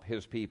help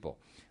his people.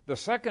 The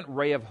second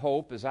ray of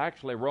hope is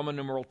actually Roman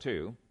numeral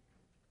 2,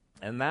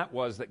 and that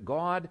was that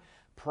God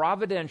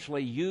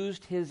providentially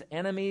used his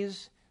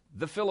enemies,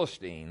 the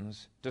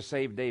Philistines, to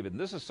save David. And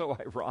this is so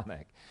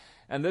ironic.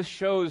 And this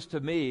shows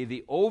to me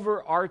the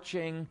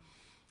overarching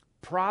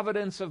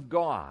providence of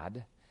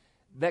God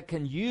that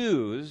can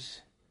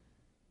use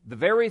the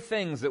very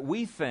things that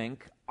we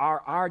think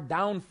are our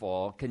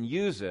downfall, can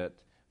use it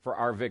for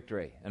our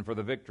victory and for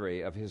the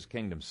victory of his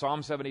kingdom.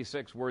 Psalm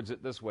 76 words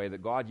it this way,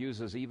 that God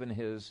uses even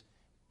his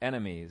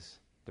enemies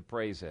to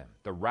praise him,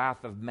 the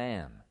wrath of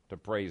man to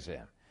praise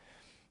him.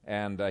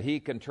 And he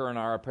can turn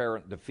our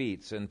apparent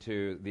defeats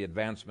into the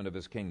advancement of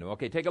his kingdom.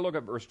 Okay, take a look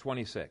at verse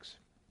 26.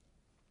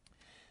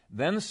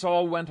 Then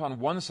Saul went on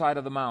one side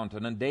of the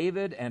mountain, and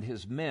David and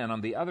his men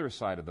on the other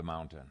side of the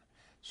mountain.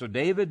 So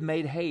David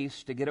made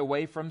haste to get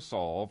away from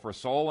Saul, for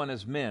Saul and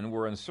his men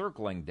were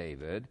encircling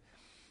David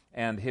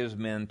and his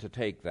men to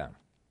take them.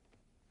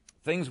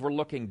 Things were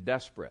looking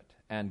desperate,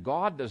 and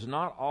God does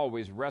not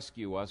always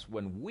rescue us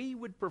when we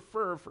would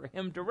prefer for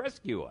him to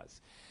rescue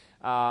us.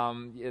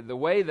 The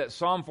way that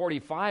Psalm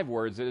 45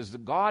 words it is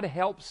that God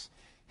helps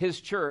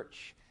his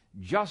church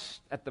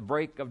just at the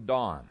break of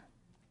dawn.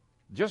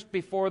 Just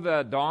before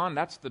the dawn,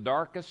 that's the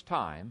darkest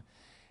time.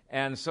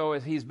 And so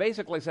he's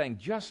basically saying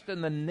just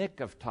in the nick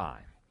of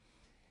time.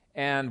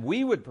 And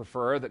we would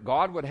prefer that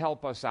God would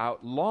help us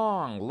out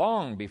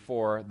long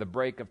before the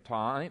break of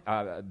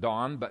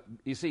dawn. But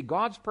you see,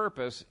 God's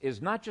purpose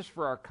is not just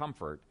for our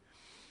comfort.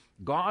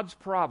 God's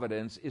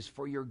providence is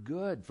for your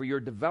good, for your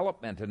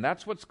development, and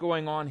that's what's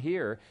going on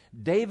here.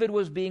 David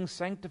was being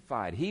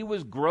sanctified. He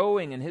was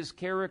growing in his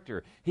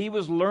character. He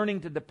was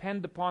learning to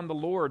depend upon the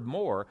Lord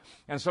more,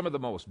 and some of the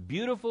most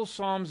beautiful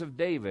Psalms of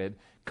David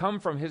come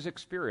from his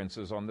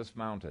experiences on this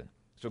mountain.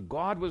 So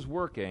God was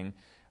working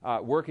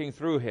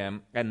through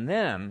him, and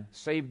then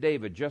saved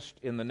David just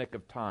in the nick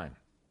of time.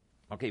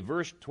 Okay,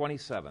 verse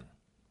 27.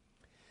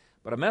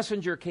 But a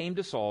messenger came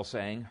to Saul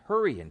saying,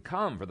 "Hurry and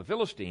come, for the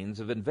Philistines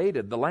have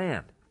invaded the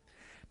land."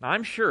 Now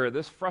I'm sure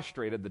this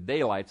frustrated the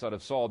daylights out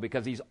of Saul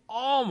because he's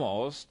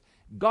almost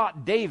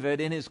got David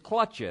in his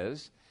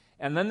clutches,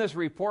 and then this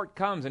report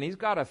comes and he's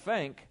got to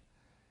think,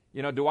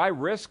 do I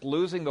risk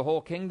losing the whole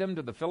kingdom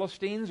to the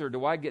Philistines or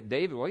do I get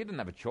David? Well, he didn't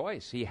have a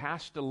choice. He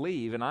has to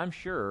leave, and I'm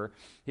sure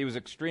he was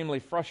extremely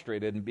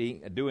frustrated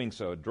in doing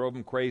so. It drove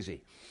him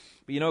crazy.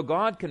 But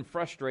God can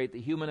frustrate the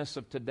humanists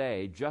of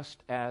today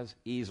just as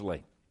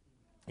easily.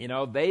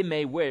 They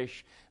may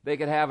wish they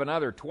could have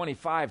another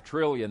 $25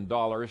 trillion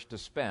to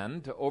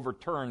spend to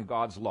overturn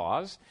God's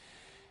laws.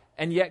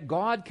 And yet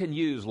God can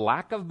use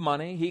lack of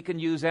money. He can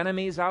use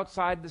enemies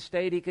outside the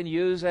state. He can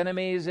use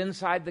enemies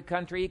inside the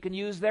country. He can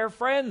use their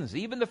friends,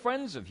 even the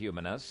friends of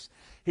humanists,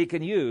 he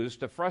can use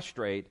to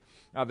frustrate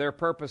their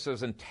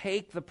purposes and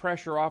take the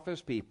pressure off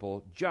his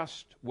people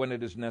just when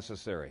it is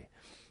necessary.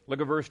 Look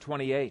at verse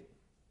 28.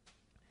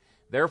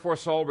 Therefore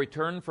Saul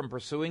returned from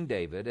pursuing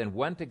David and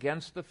went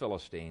against the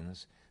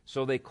Philistines,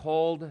 so they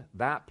called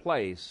that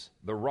place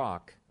the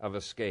Rock of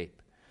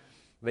Escape.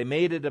 They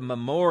made it a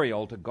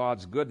memorial to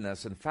God's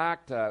goodness. In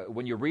fact,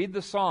 when you read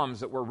the Psalms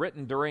that were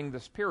written during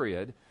this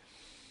period,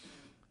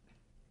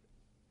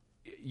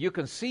 you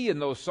can see in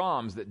those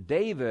Psalms that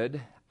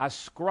David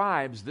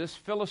ascribes this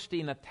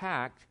Philistine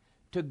attack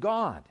to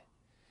God.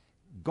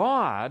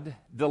 God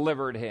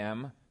delivered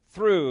him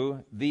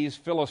through these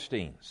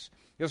Philistines.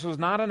 This was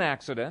not an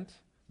accident.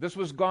 This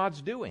was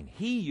God's doing.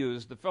 He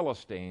used the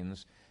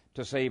Philistines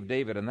to save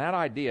David, and that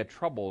idea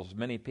troubles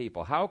many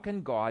people. How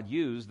can God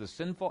use the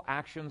sinful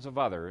actions of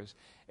others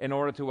in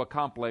order to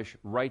accomplish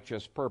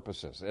righteous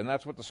purposes? And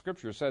that's what the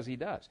Scripture says he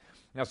does.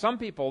 Now, some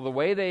people, the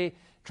way they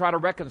try to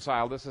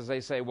reconcile this is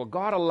they say, well,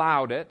 God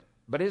allowed it,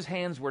 but his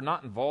hands were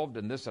not involved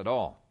in this at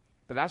all.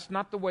 But that's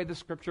not the way the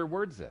Scripture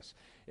words this.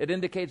 It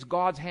indicates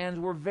God's hands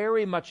were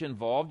very much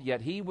involved, yet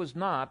he was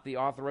not the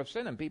author of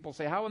sin. And people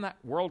say, how in that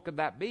world could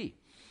that be?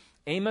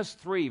 Amos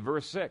 3,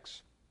 verse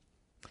 6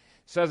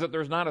 says that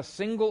there's not a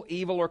single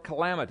evil or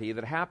calamity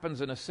that happens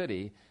in a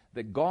city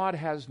that God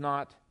has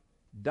not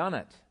done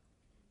it.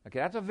 Okay,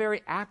 that's a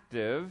very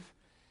active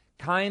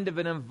kind of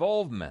an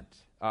involvement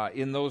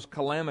in those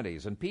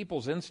calamities. And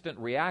people's instant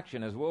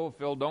reaction is, whoa,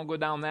 Phil, don't go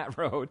down that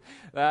road.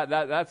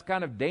 That's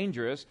kind of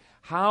dangerous.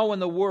 How in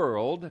the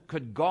world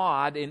could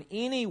God in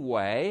any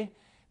way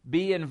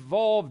be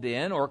involved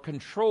in or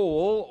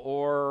control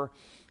or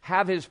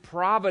have his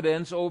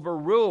providence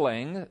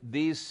overruling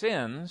these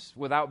sins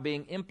without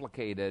being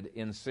implicated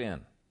in sin?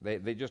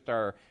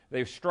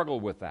 They struggle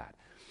with that.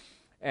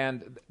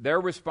 And their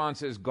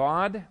response is,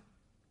 God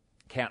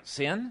can't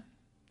sin,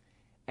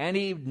 and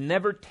he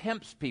never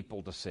tempts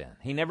people to sin.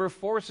 He never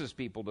forces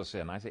people to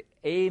sin. I say,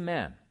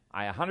 amen.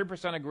 I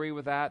 100% agree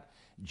with that.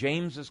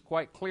 James is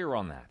quite clear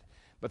on that.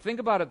 But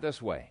think about it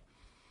this way.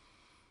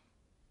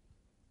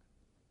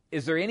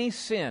 Is there any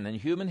sin in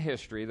human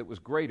history that was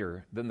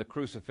greater than the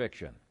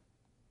crucifixion?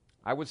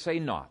 I would say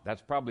not.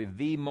 That's probably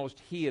the most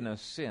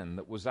heinous sin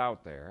that was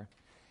out there.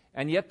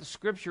 And yet the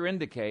Scripture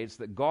indicates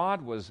that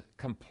God was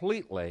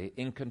completely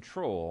in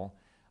control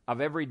of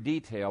every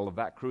detail of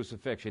that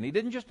crucifixion. He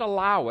didn't just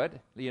allow it.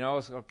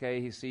 It's okay,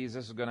 he sees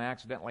this is going to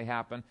accidentally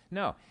happen.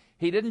 No,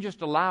 he didn't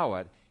just allow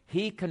it.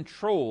 He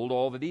controlled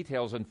all the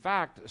details. In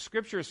fact,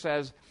 Scripture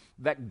says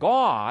that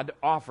God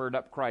offered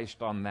up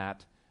Christ on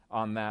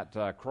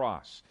that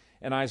cross.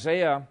 In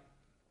Isaiah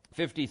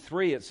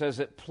 53, it says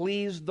it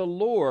pleased the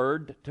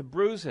Lord to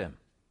bruise him.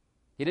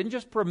 He didn't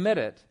just permit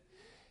it.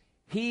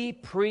 He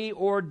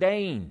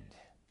preordained,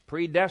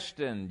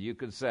 predestined, you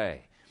could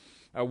say,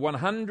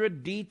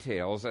 100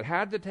 details that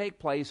had to take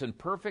place in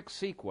perfect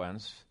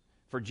sequence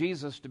for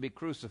Jesus to be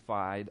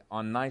crucified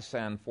on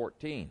Nisan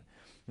 14.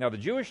 Now, the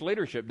Jewish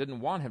leadership didn't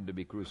want him to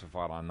be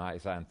crucified on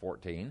Night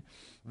 14.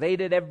 They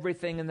did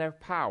everything in their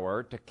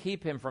power to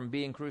keep him from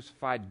being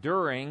crucified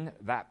during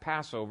that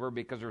Passover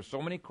because there were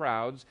so many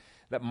crowds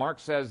that Mark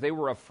says they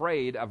were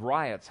afraid of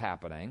riots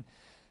happening.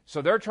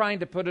 So they're trying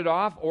to put it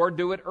off or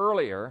do it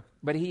earlier,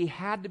 but he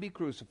had to be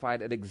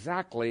crucified at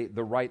exactly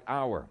the right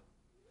hour.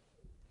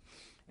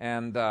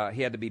 And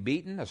he had to be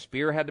beaten. A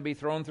spear had to be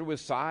thrown through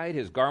his side.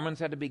 His garments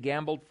had to be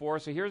gambled for.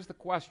 So here's the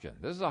question.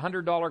 This is a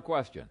 $100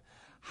 question.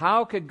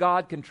 How could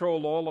God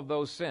control all of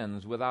those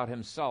sins without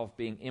himself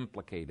being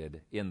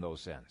implicated in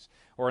those sins?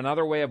 Or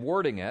another way of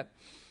wording it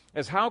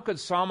is, how could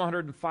Psalm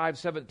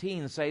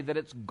 105:17 say that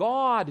it's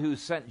God who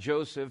sent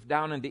Joseph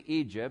down into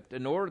Egypt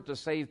in order to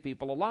save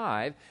people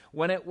alive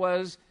when it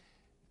was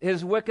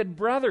his wicked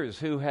brothers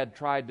who had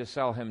tried to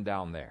sell him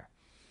down there?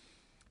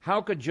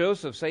 How could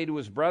Joseph say to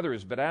his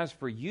brothers, "But as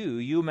for you,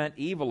 you meant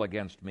evil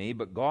against me,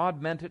 but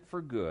God meant it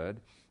for good,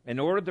 in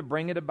order to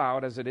bring it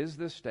about as it is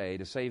this day,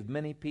 to save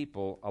many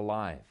people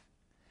alive"?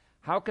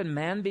 How can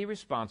man be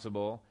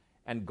responsible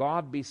and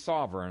God be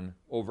sovereign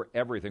over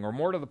everything? Or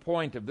more to the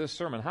point of this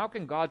sermon, how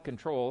can God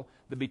control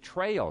the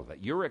betrayal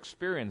that you're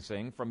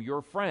experiencing from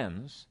your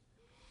friends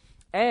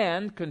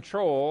and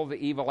control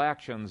the evil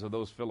actions of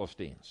those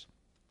Philistines?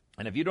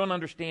 And if you don't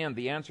understand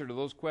the answer to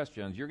those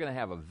questions, you're going to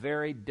have a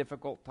very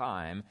difficult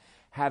time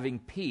having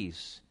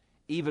peace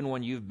even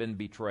when you've been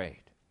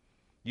betrayed.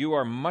 You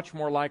are much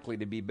more likely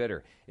to be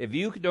bitter. If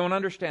you don't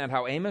understand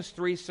how Amos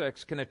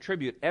 3:6 can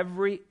attribute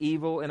every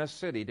evil in a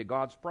city to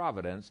God's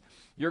providence,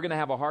 you're going to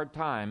have a hard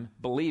time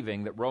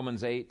believing that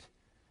Romans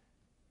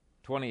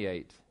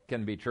 8:28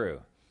 can be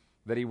true,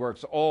 that he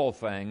works all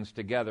things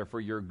together for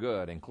your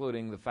good,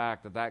 including the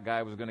fact that that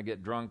guy was going to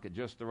get drunk at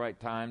just the right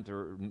time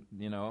to,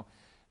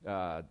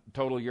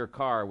 total your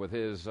car with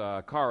his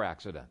car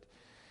accident.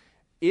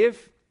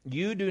 If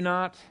you do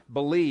not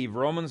believe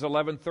Romans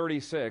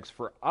 11:36,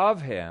 for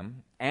of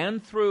him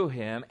and through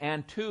him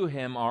and to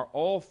him are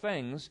all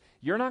things,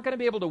 you're not going to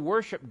be able to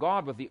worship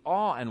God with the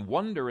awe and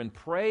wonder and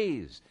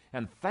praise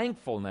and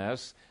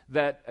thankfulness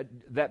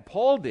that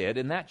Paul did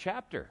in that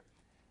chapter.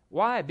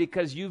 Why?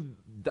 Because you've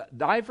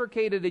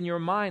bifurcated in your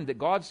mind that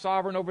God's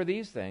sovereign over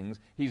these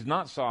things. He's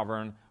not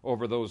sovereign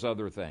over those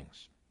other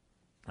things.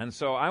 And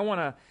so I want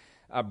to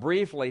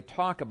briefly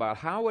talk about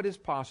how it is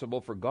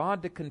possible for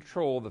God to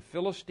control the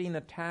Philistine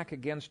attack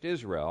against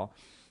Israel,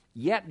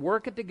 yet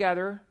work it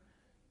together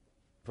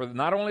for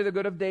not only the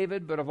good of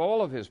David, but of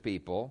all of his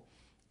people,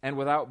 and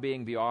without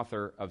being the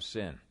author of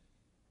sin.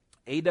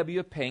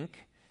 A.W.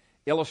 Pink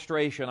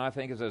illustration, I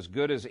think, is as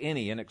good as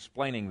any in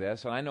explaining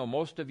this. And I know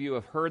most of you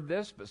have heard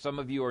this, but some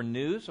of you are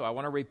new, so I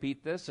want to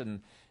repeat this.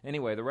 And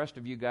anyway, the rest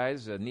of you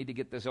guys need to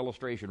get this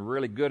illustration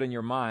really good in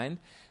your mind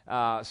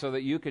so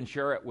that you can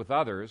share it with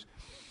others.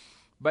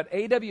 But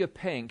A.W.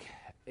 Pink,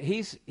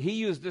 he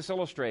used this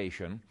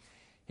illustration.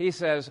 He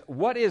says,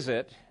 what is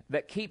it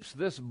that keeps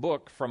this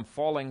book from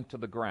falling to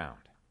the ground?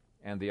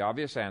 And the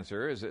obvious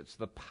answer is it's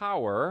the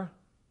power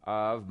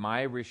of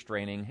my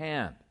restraining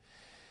hand.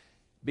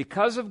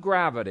 Because of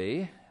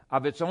gravity,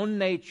 of its own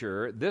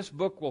nature, this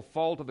book will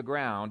fall to the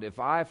ground if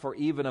I, for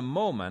even a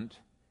moment,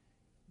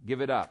 give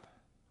it up.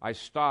 I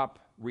stop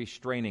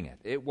restraining it.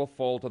 It will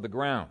fall to the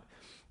ground.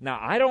 Now,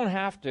 I don't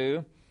have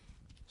to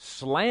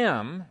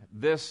slam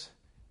this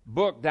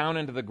book down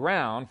into the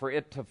ground for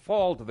it to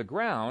fall to the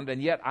ground,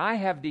 and yet I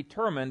have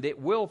determined it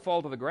will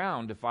fall to the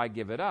ground if I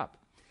give it up.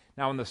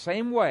 Now, in the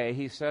same way,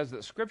 he says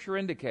that Scripture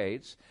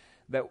indicates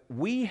that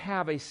we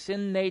have a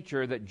sin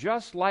nature that,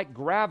 just like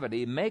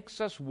gravity, makes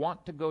us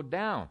want to go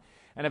down.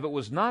 And if it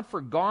was not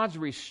for God's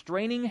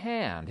restraining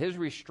hand, his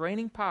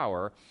restraining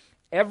power,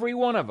 every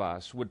one of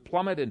us would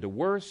plummet into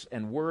worse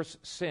and worse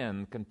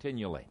sin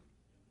continually.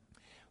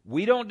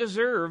 We don't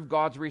deserve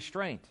God's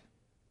restraint.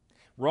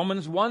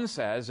 Romans 1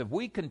 says, if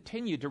we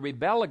continue to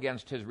rebel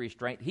against his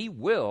restraint, he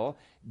will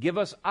give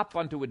us up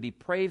unto a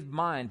depraved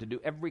mind to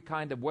do every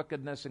kind of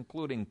wickedness,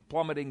 including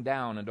plummeting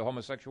down into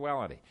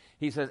homosexuality.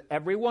 He says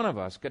every one of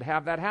us could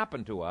have that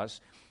happen to us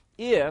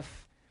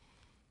if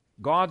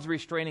God's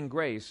restraining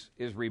grace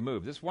is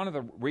removed. This is one of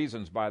the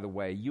reasons, by the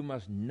way, you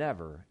must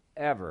never,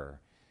 ever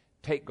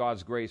take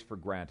God's grace for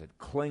granted.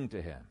 Cling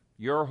to him.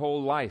 Your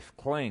whole life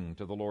cling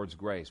to the Lord's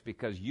grace,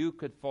 because you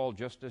could fall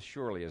just as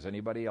surely as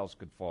anybody else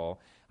could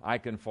fall. I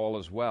can fall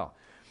as well.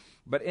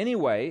 But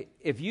anyway,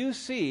 if you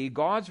see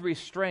God's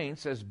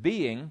restraints as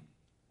being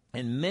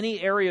in many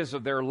areas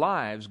of their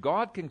lives,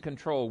 God can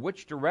control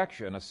which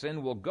direction a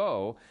sin will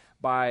go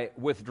by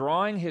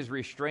withdrawing his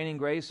restraining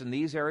grace in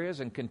these areas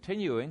and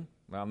continuing,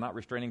 well, not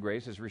restraining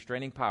grace, his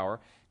restraining power,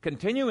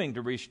 continuing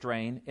to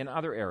restrain in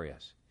other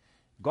areas.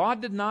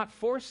 God did not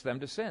force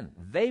them to sin.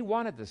 They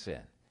wanted to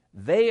sin.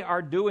 They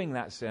are doing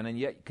that sin, and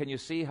yet can you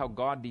see how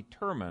God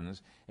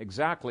determines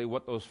exactly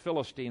what those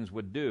Philistines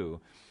would do?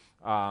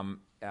 And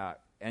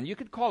you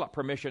could call it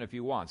permission if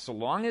you want. So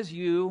long as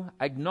you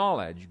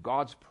acknowledge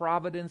God's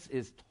providence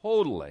is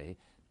totally,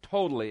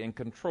 totally in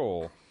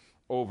control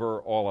over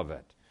all of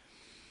it.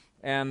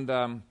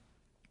 And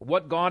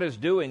what God is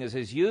doing is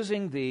he's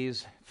using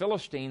these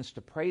Philistines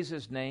to praise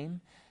his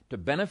name, to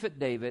benefit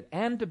David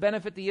and to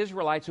benefit the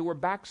Israelites who were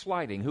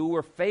backsliding, who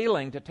were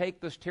failing to take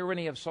this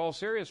tyranny of Saul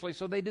seriously,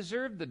 so they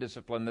deserved the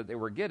discipline that they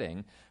were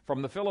getting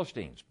from the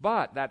Philistines.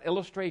 But that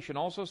illustration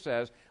also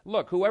says,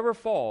 look, whoever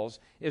falls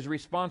is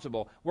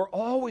responsible. We're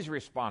always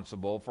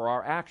responsible for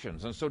our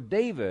actions. And so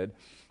David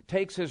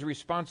takes his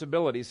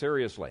responsibility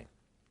seriously.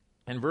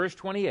 In verse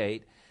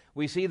 28,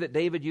 we see that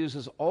David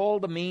uses all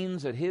the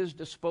means at his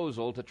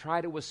disposal to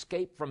try to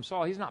escape from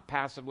Saul. He's not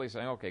passively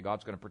saying, okay,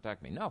 God's going to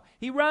protect me. No,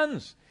 he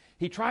runs.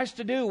 He tries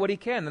to do what he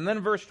can. And then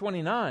in verse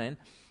 29,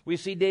 we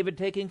see David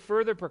taking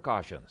further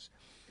precautions.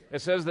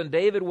 It says, then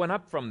David went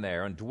up from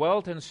there and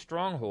dwelt in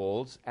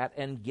strongholds at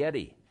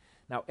En-Gedi.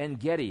 Now,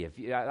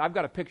 En-Gedi, I've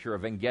got a picture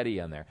of En-Gedi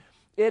in there.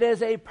 It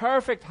is a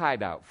perfect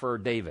hideout for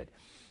David.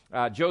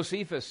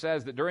 Josephus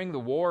says that during the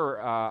war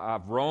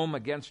of Rome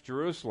against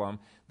Jerusalem,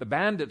 the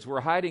bandits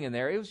were hiding in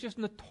there. It was just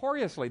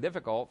notoriously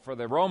difficult for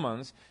the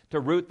Romans to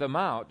root them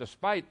out,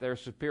 despite their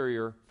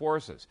superior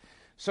forces.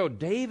 So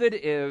David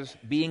is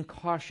being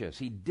cautious.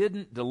 He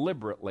didn't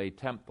deliberately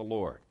tempt the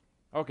Lord.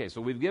 Okay, so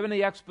we've given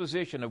the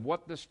exposition of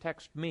what this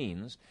text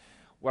means.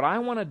 What I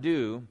want to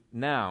do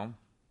now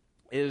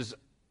is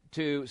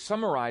to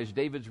summarize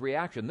David's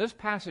reaction. This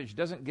passage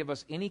doesn't give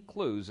us any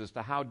clues as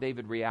to how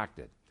David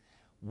reacted.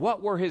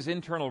 What were his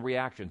internal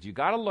reactions? You've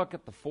got to look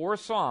at the 4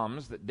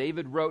 Psalms that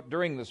David wrote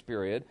during this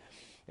period.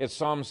 It's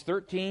Psalms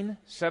 13,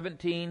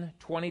 17,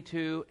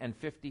 22, and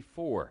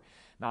 54.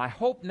 Now, I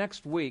hope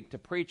next week to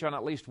preach on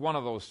at least one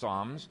of those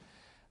Psalms.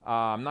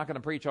 I'm not going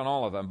to preach on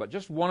all of them, but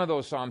just one of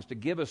those Psalms to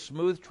give a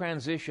smooth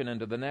transition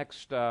into the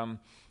next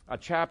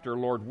chapter,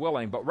 Lord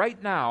willing. But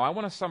right now, I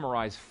want to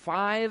summarize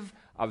 5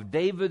 of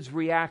David's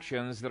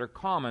reactions that are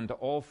common to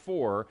all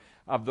 4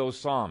 of those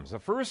Psalms. The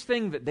first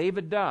thing that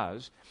David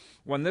does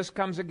when this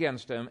comes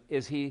against him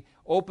is he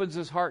opens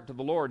his heart to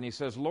the Lord and he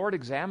says, Lord,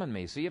 examine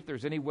me, see if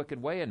there's any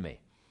wicked way in me.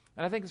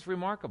 And I think it's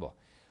remarkable.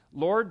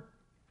 Lord,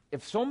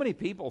 if so many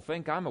people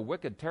think I'm a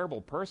wicked,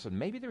 terrible person,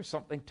 maybe there's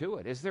something to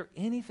it. Is there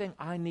anything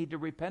I need to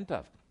repent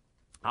of?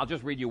 I'll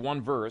just read you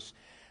one verse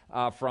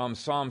from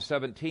Psalm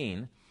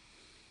 17.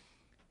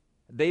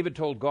 David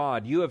told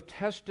God, you have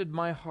tested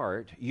my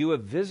heart, you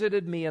have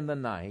visited me in the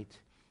night,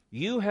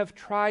 you have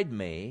tried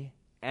me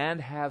and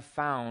have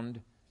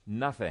found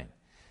nothing.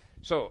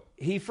 So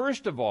he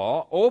first of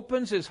all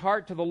opens his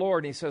heart to the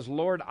Lord and he says,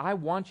 Lord, I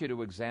want you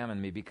to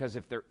examine me, because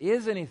if there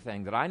is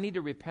anything that I need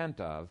to repent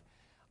of,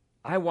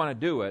 I want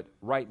to do it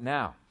right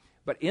now.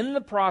 But in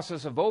the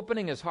process of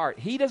opening his heart,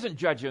 he doesn't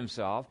judge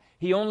himself.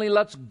 He only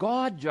lets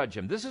God judge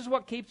him. This is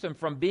what keeps him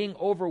from being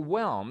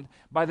overwhelmed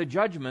by the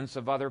judgments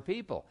of other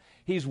people.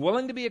 He's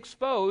willing to be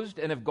exposed,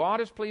 and if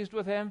God is pleased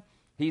with him,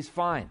 he's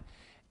fine.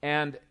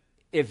 And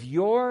if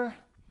your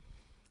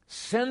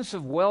sense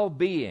of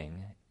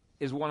well-being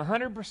is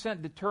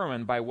 100%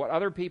 determined by what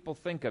other people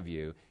think of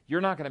you,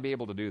 you're not going to be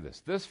able to do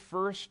this. This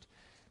first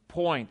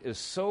point is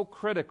so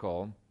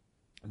critical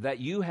that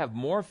you have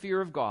more fear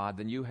of God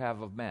than you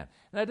have of man.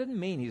 And that doesn't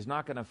mean he's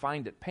not going to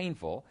find it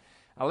painful.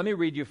 Let me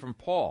read you from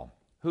Paul,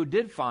 who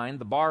did find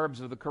the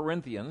barbs of the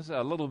Corinthians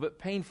a little bit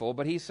painful,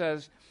 but he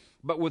says,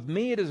 but with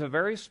me it is a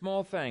very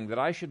small thing that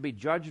I should be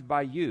judged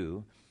by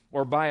you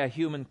or by a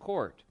human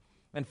court.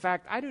 In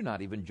fact, I do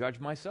not even judge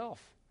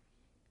myself.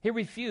 He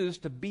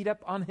refused to beat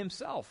up on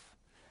himself.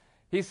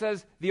 He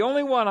says, the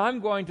only one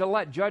I'm going to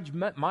let judge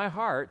my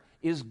heart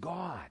is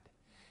God.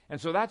 And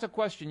so that's a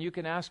question you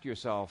can ask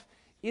yourself.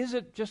 Is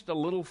it just a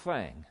little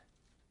thing?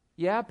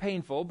 Yeah,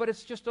 painful, but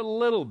it's just a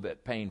little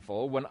bit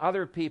painful when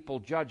other people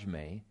judge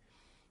me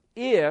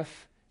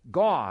if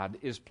God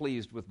is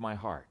pleased with my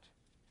heart.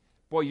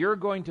 Boy, you're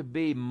going to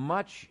be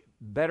much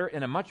better,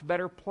 in a much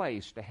better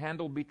place to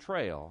handle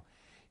betrayal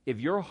if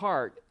your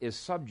heart is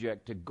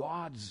subject to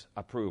God's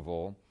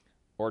approval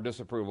or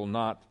disapproval,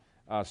 not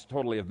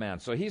totally of man.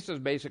 So he says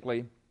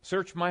basically,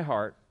 search my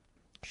heart,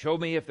 show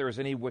me if there is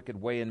any wicked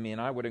way in me,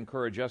 and I would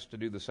encourage us to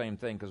do the same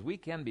thing, because we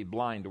can be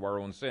blind to our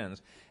own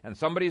sins, and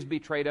somebody's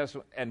betrayed us,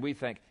 and we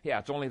think, yeah,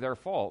 it's only their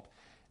fault.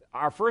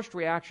 Our first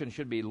reaction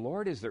should be,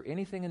 Lord, is there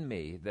anything in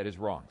me that is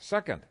wrong?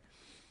 Second,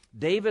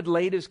 David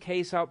laid his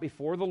case out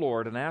before the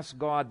Lord and asked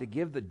God to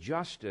give the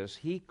justice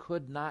he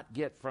could not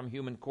get from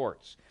human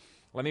courts.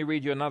 Let me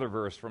read you another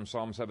verse from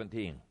Psalm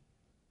 17.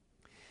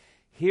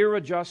 Hear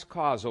a just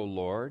cause, O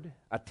Lord.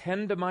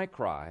 Attend to my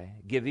cry.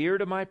 Give ear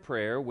to my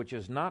prayer, which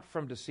is not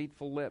from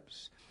deceitful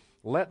lips.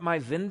 Let my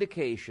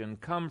vindication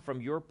come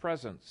from your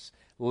presence.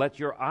 Let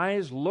your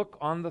eyes look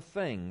on the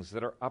things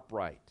that are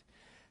upright.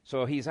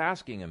 So he's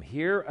asking him,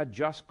 hear a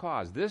just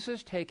cause. This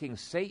is taking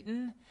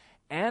Satan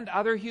and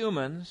other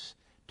humans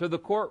to the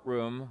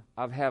courtroom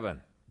of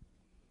heaven.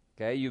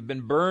 Okay, you've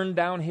been burned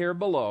down here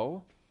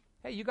below.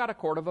 Hey, you got a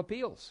court of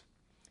appeals.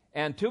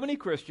 And too many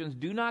Christians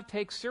do not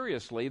take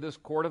seriously this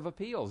court of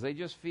appeals. They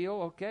just feel,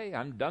 okay,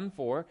 I'm done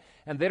for.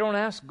 And they don't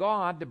ask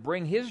God to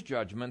bring his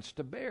judgments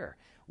to bear.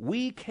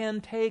 We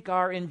can take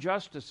our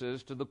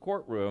injustices to the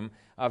courtroom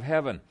of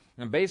heaven.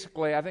 And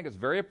basically, I think it's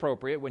very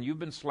appropriate when you've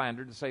been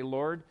slandered to say,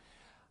 Lord,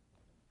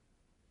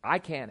 I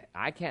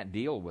can't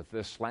deal with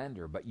this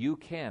slander, but you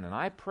can. And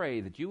I pray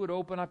that you would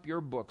open up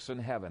your books in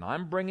heaven.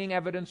 I'm bringing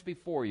evidence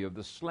before you of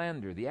the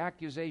slander, the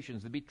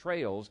accusations, the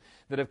betrayals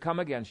that have come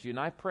against you. And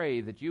I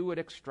pray that you would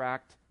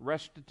extract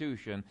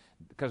restitution,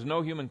 because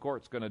no human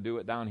court's going to do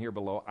it down here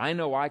below. I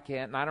know I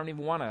can't, and I don't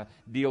even want to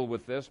deal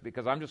with this,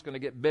 because I'm just going to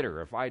get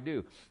bitter if I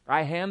do.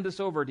 I hand this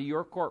over to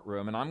your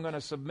courtroom, and I'm going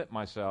to submit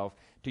myself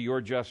to your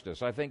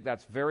justice. I think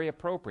that's very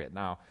appropriate.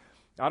 Now,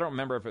 I don't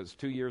remember if it's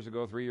 2 years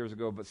ago, 3 years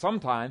ago, but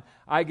sometime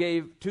I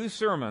gave 2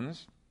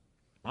 sermons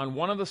on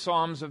one of the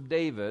Psalms of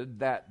David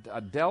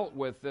that dealt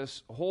with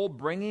this whole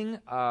bringing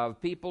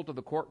of people to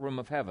the courtroom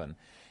of heaven.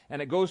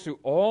 And it goes through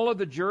all of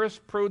the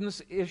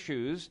jurisprudence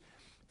issues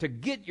to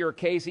get your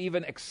case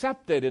even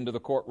accepted into the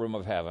courtroom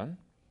of heaven.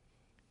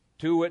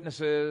 2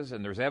 witnesses,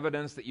 and there's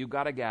evidence that you've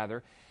got to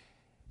gather.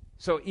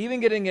 So even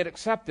getting it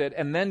accepted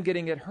and then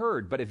getting it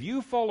heard. But if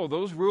you follow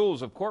those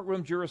rules of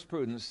courtroom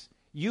jurisprudence,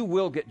 you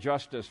will get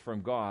justice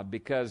from God,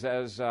 because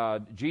as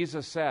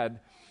Jesus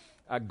said,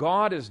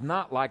 God is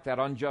not like that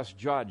unjust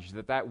judge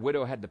that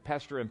widow had to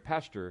pester and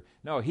pester.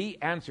 No, he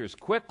answers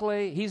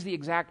quickly. He's the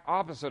exact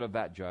opposite of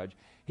that judge.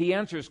 He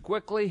answers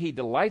quickly. He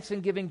delights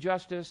in giving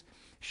justice.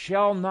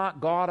 Shall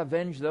not God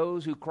avenge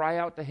those who cry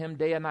out to him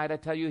day and night? I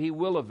tell you, he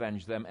will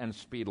avenge them, and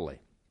speedily.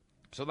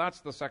 So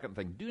that's the second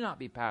thing. Do not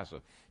be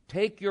passive.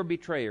 Take your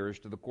betrayers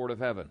to the court of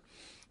heaven.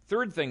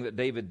 Third thing that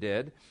David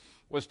did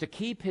was to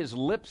keep his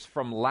lips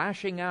from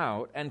lashing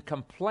out and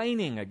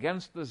complaining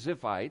against the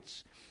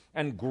Ziphites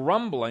and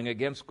grumbling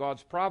against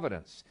God's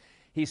providence.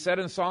 He said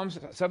in Psalm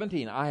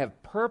 17, I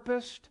have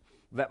purposed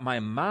that my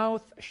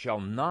mouth shall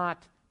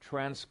not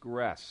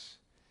transgress.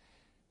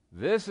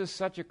 This is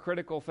such a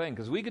critical thing,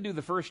 because we could do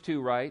the first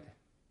 2 right,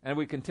 and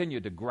we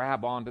continue to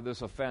grab onto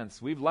this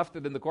offense. We've left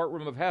it in the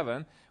courtroom of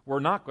heaven. We're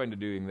not going to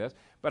doing this.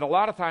 But a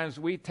lot of times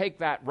we take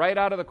that right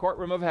out of the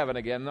courtroom of heaven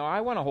again. No,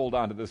 I want to hold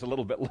on to this a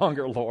little bit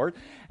longer, Lord.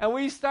 And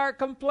we start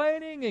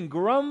complaining and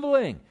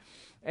grumbling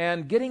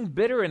and getting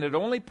bitter, and it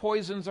only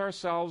poisons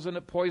ourselves, and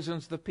it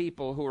poisons the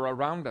people who are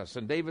around us.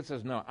 And David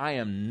says, no, I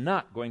am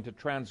not going to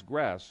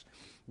transgress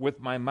with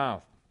my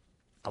mouth.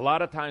 A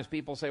lot of times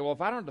people say, well,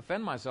 if I don't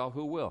defend myself,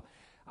 who will?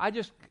 I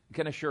just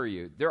can assure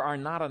you, there are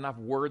not enough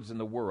words in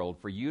the world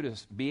for you to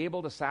be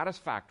able to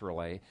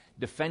satisfactorily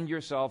defend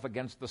yourself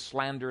against the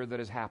slander that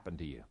has happened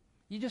to you.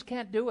 You just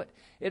can't do it.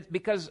 It's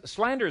because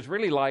slander is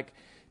really like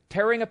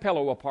tearing a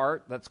pillow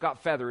apart that's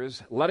got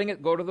feathers, letting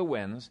it go to the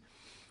winds,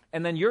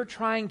 and then you're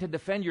trying to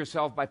defend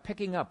yourself by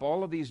picking up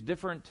all of these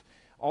different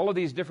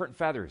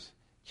feathers.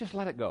 Just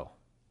let it go.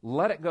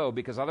 Let it go,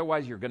 because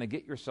otherwise you're going to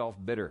get yourself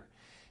bitter.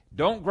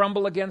 Don't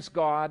grumble against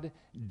God.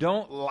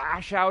 Don't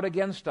lash out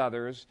against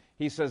others.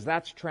 He says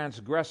that's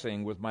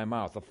transgressing with my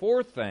mouth. The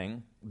fourth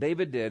thing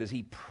David did is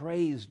he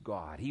praised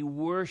God. He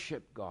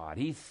worshiped God.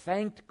 He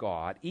thanked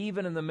God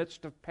even in the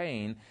midst of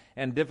pain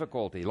and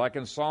difficulty. Like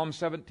in Psalm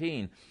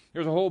 17,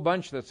 there's a whole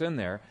bunch that's in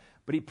there.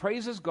 But he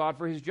praises God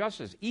for his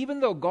justice. Even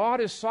though God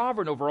is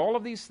sovereign over all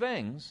of these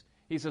things,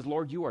 he says,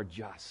 Lord, you are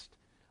just.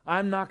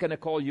 I'm not going to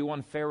call you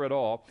unfair at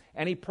all.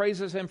 And he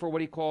praises him for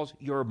what he calls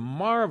your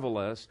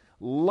marvelous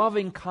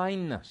loving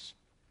kindness.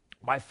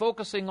 By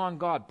focusing on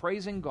God,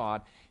 praising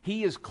God,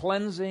 he is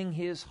cleansing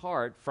his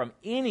heart from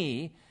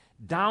any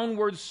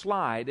downward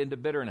slide into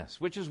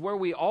bitterness, which is where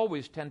we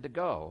always tend to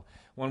go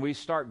when we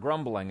start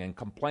grumbling and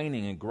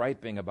complaining and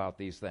griping about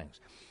these things.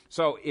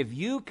 So if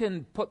you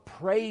can put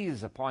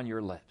praise upon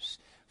your lips,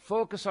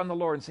 focus on the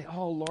Lord and say,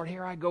 oh, Lord,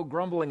 here I go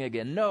grumbling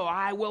again. No,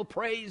 I will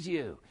praise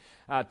you.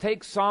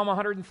 Take Psalm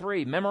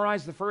 103,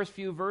 memorize the first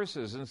few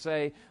verses and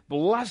say,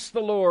 bless the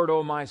Lord,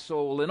 O my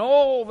soul, and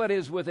all that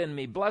is within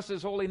me. Bless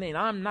his holy name.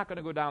 I'm not going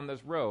to go down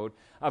this road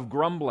of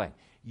grumbling.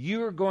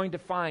 You're going to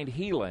find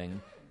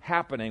healing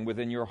happening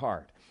within your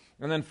heart.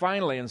 And then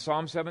finally in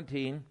Psalm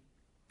 17,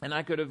 and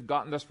I could have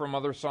gotten this from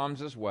other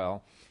Psalms as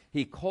well,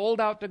 he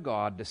called out to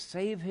God to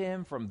save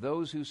him from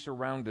those who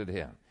surrounded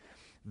him.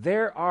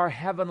 There are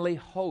heavenly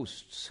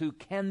hosts who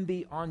can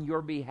be on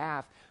your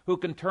behalf, who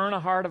can turn a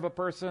heart of a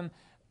person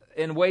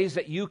in ways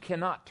that you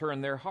cannot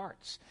turn their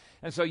hearts.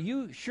 And so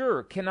you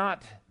sure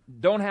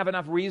don't have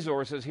enough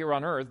resources here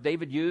on earth.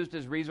 David used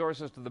his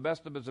resources to the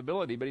best of his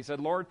ability, but he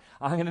said, Lord,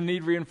 I'm going to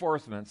need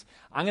reinforcements.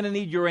 I'm going to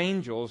need your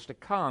angels to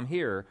come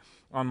here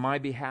on my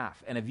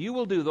behalf. And if you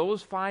will do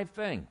those 5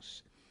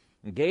 things,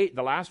 the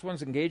last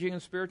one's engaging in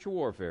spiritual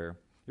warfare,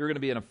 you're going to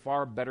be in a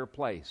far better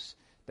place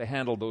to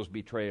handle those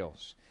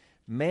betrayals.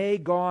 May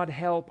God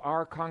help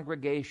our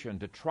congregation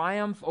to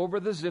triumph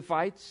over the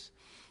Ziphites,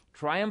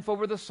 triumph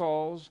over the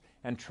Sauls,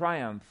 and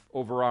triumph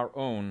over our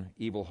own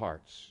evil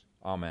hearts.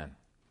 Amen.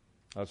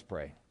 Let's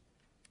pray.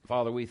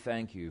 Father, we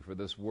thank you for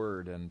this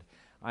word, and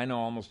I know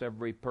almost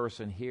every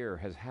person here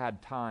has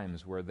had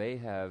times where they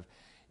have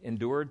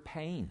endured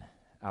pain,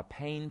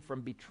 pain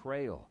from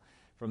betrayal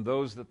from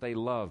those that they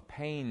love,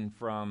 pain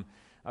from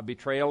a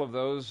betrayal of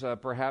those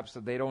perhaps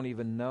that they don't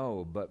even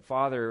know. But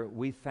Father,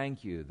 we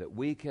thank you that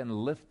we can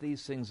lift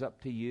these things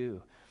up to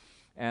you,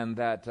 and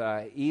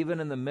that even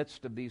in the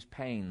midst of these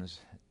pains,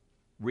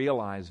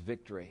 realize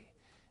victory.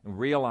 and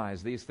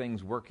realize these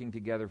things working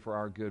together for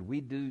our good.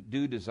 We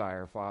do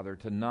desire, Father,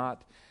 to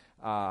not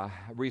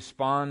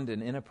respond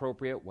in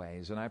inappropriate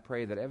ways. And I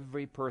pray that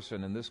every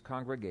person in this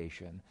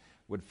congregation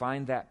would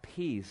find that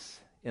peace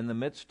in the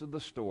midst of the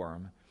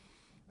storm,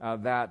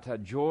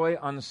 that joy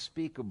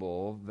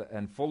unspeakable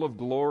and full of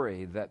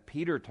glory that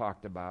Peter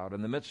talked about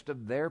in the midst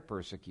of their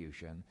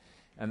persecution,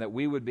 and that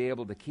we would be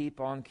able to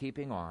keep on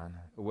keeping on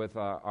with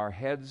our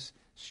heads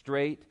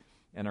straight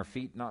and our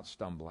feet not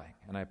stumbling.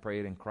 And I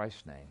pray it in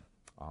Christ's name.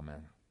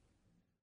 Amen.